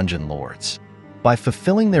become dungeon lords. By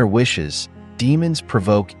fulfilling their wishes, demons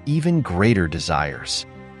provoke even greater desires.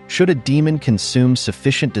 Should a demon consume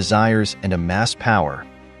sufficient desires and amass power,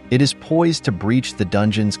 it is poised to breach the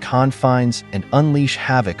dungeon's confines and unleash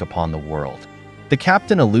havoc upon the world. The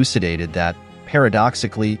captain elucidated that,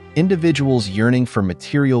 paradoxically, individuals yearning for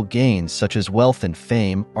material gains such as wealth and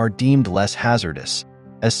fame are deemed less hazardous,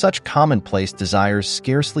 as such commonplace desires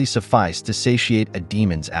scarcely suffice to satiate a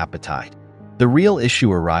demon's appetite. The real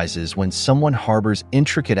issue arises when someone harbors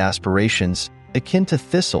intricate aspirations akin to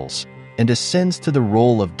thistles and ascends to the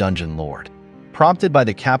role of dungeon lord. Prompted by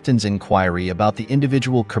the captain's inquiry about the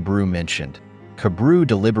individual Kabru mentioned, Kabru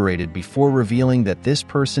deliberated before revealing that this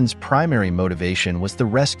person's primary motivation was the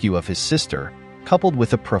rescue of his sister, coupled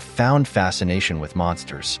with a profound fascination with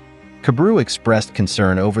monsters. Kabru expressed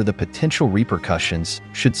concern over the potential repercussions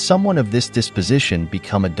should someone of this disposition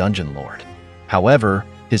become a dungeon lord. However,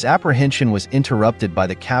 his apprehension was interrupted by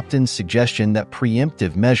the captain's suggestion that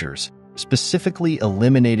preemptive measures, specifically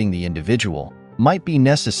eliminating the individual, might be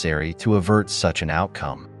necessary to avert such an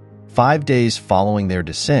outcome. 5 days following their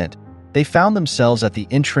descent, they found themselves at the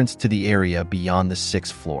entrance to the area beyond the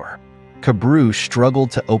 6th floor. Kabru struggled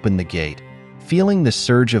to open the gate, feeling the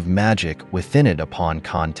surge of magic within it upon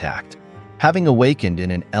contact. Having awakened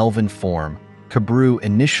in an elven form, Kabru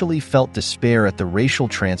initially felt despair at the racial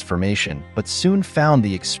transformation but soon found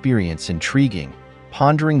the experience intriguing,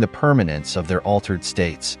 pondering the permanence of their altered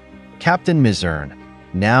states. Captain Mizurn,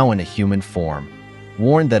 now in a human form,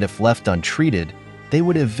 warned that if left untreated, they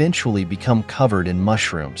would eventually become covered in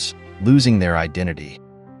mushrooms, losing their identity.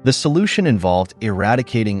 The solution involved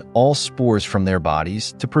eradicating all spores from their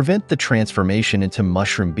bodies to prevent the transformation into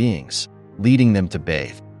mushroom beings, leading them to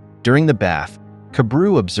bathe. During the bath,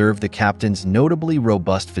 Kabru observed the captain's notably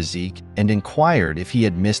robust physique and inquired if he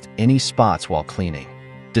had missed any spots while cleaning.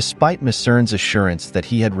 Despite Mizurn's assurance that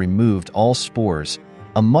he had removed all spores,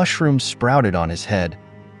 a mushroom sprouted on his head,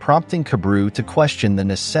 prompting Kabru to question the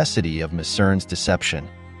necessity of Mizurn's deception.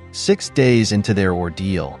 6 days into their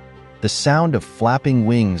ordeal, the sound of flapping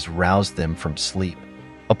wings roused them from sleep.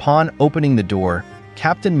 Upon opening the door,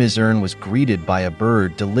 Captain Mizurn was greeted by a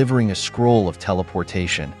bird delivering a scroll of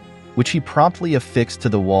teleportation, which he promptly affixed to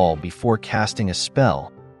the wall before casting a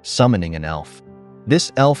spell, summoning an elf.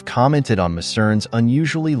 This elf commented on Mizurn's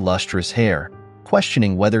unusually lustrous hair,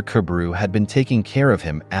 questioning whether Kabru had been taking care of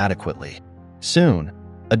him adequately. Soon,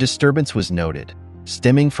 a disturbance was noted,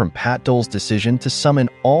 stemming from Patdol's decision to summon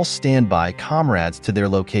all standby comrades to their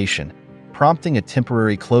location, prompting a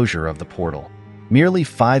temporary closure of the portal. Merely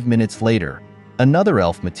 5 minutes later, another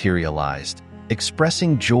elf materialized,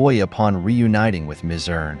 expressing joy upon reuniting with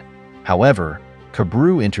Mizurn. However,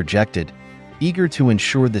 Kabru interjected, eager to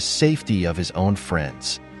ensure the safety of his own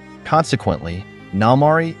friends. Consequently,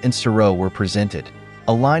 Nalmari and Siro were presented,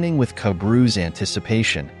 aligning with Kabru's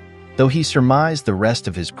anticipation, though he surmised the rest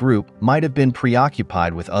of his group might have been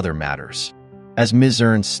preoccupied with other matters. As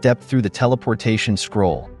Mizurn stepped through the teleportation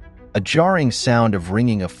scroll, a jarring sound of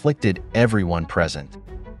ringing afflicted everyone present.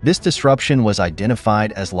 This disruption was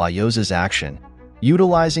identified as Lyoza's action,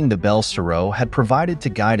 utilizing the bell Siro had provided to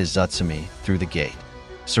guide Azutsumi through the gate.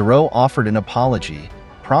 Siro offered an apology,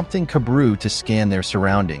 prompting Kabru to scan their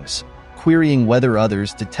surroundings, querying whether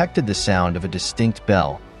others detected the sound of a distinct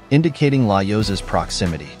bell, indicating Lyoza's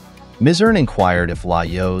proximity. Mizurn inquired if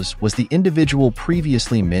Lyoz was the individual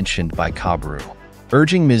previously mentioned by Kabru.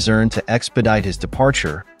 Urging Mizurn to expedite his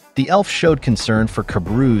departure, the elf showed concern for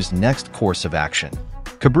Kabru's next course of action.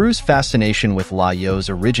 Kabru's fascination with Lyoz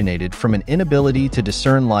originated from an inability to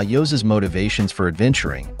discern Lyoz's motivations for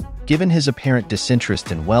adventuring, given his apparent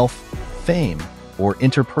disinterest in wealth, fame, or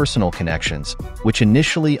interpersonal connections, which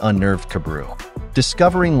initially unnerved Kabru.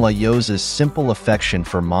 Discovering Lyoz's simple affection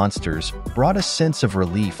for monsters brought a sense of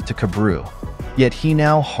relief to Kabru, yet he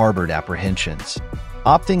now harbored apprehensions.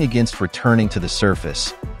 Opting against returning to the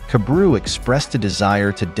surface, Kabru expressed a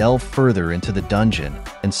desire to delve further into the dungeon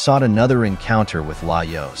and sought another encounter with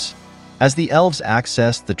Lyoz. As the elves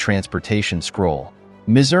accessed the transportation scroll,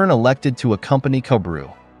 Mizurn elected to accompany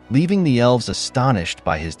Kabru, leaving the elves astonished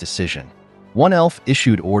by his decision. One elf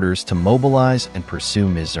issued orders to mobilize and pursue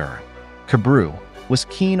Mizurn. Kabru was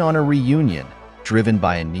keen on a reunion, driven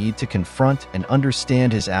by a need to confront and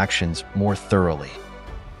understand his actions more thoroughly.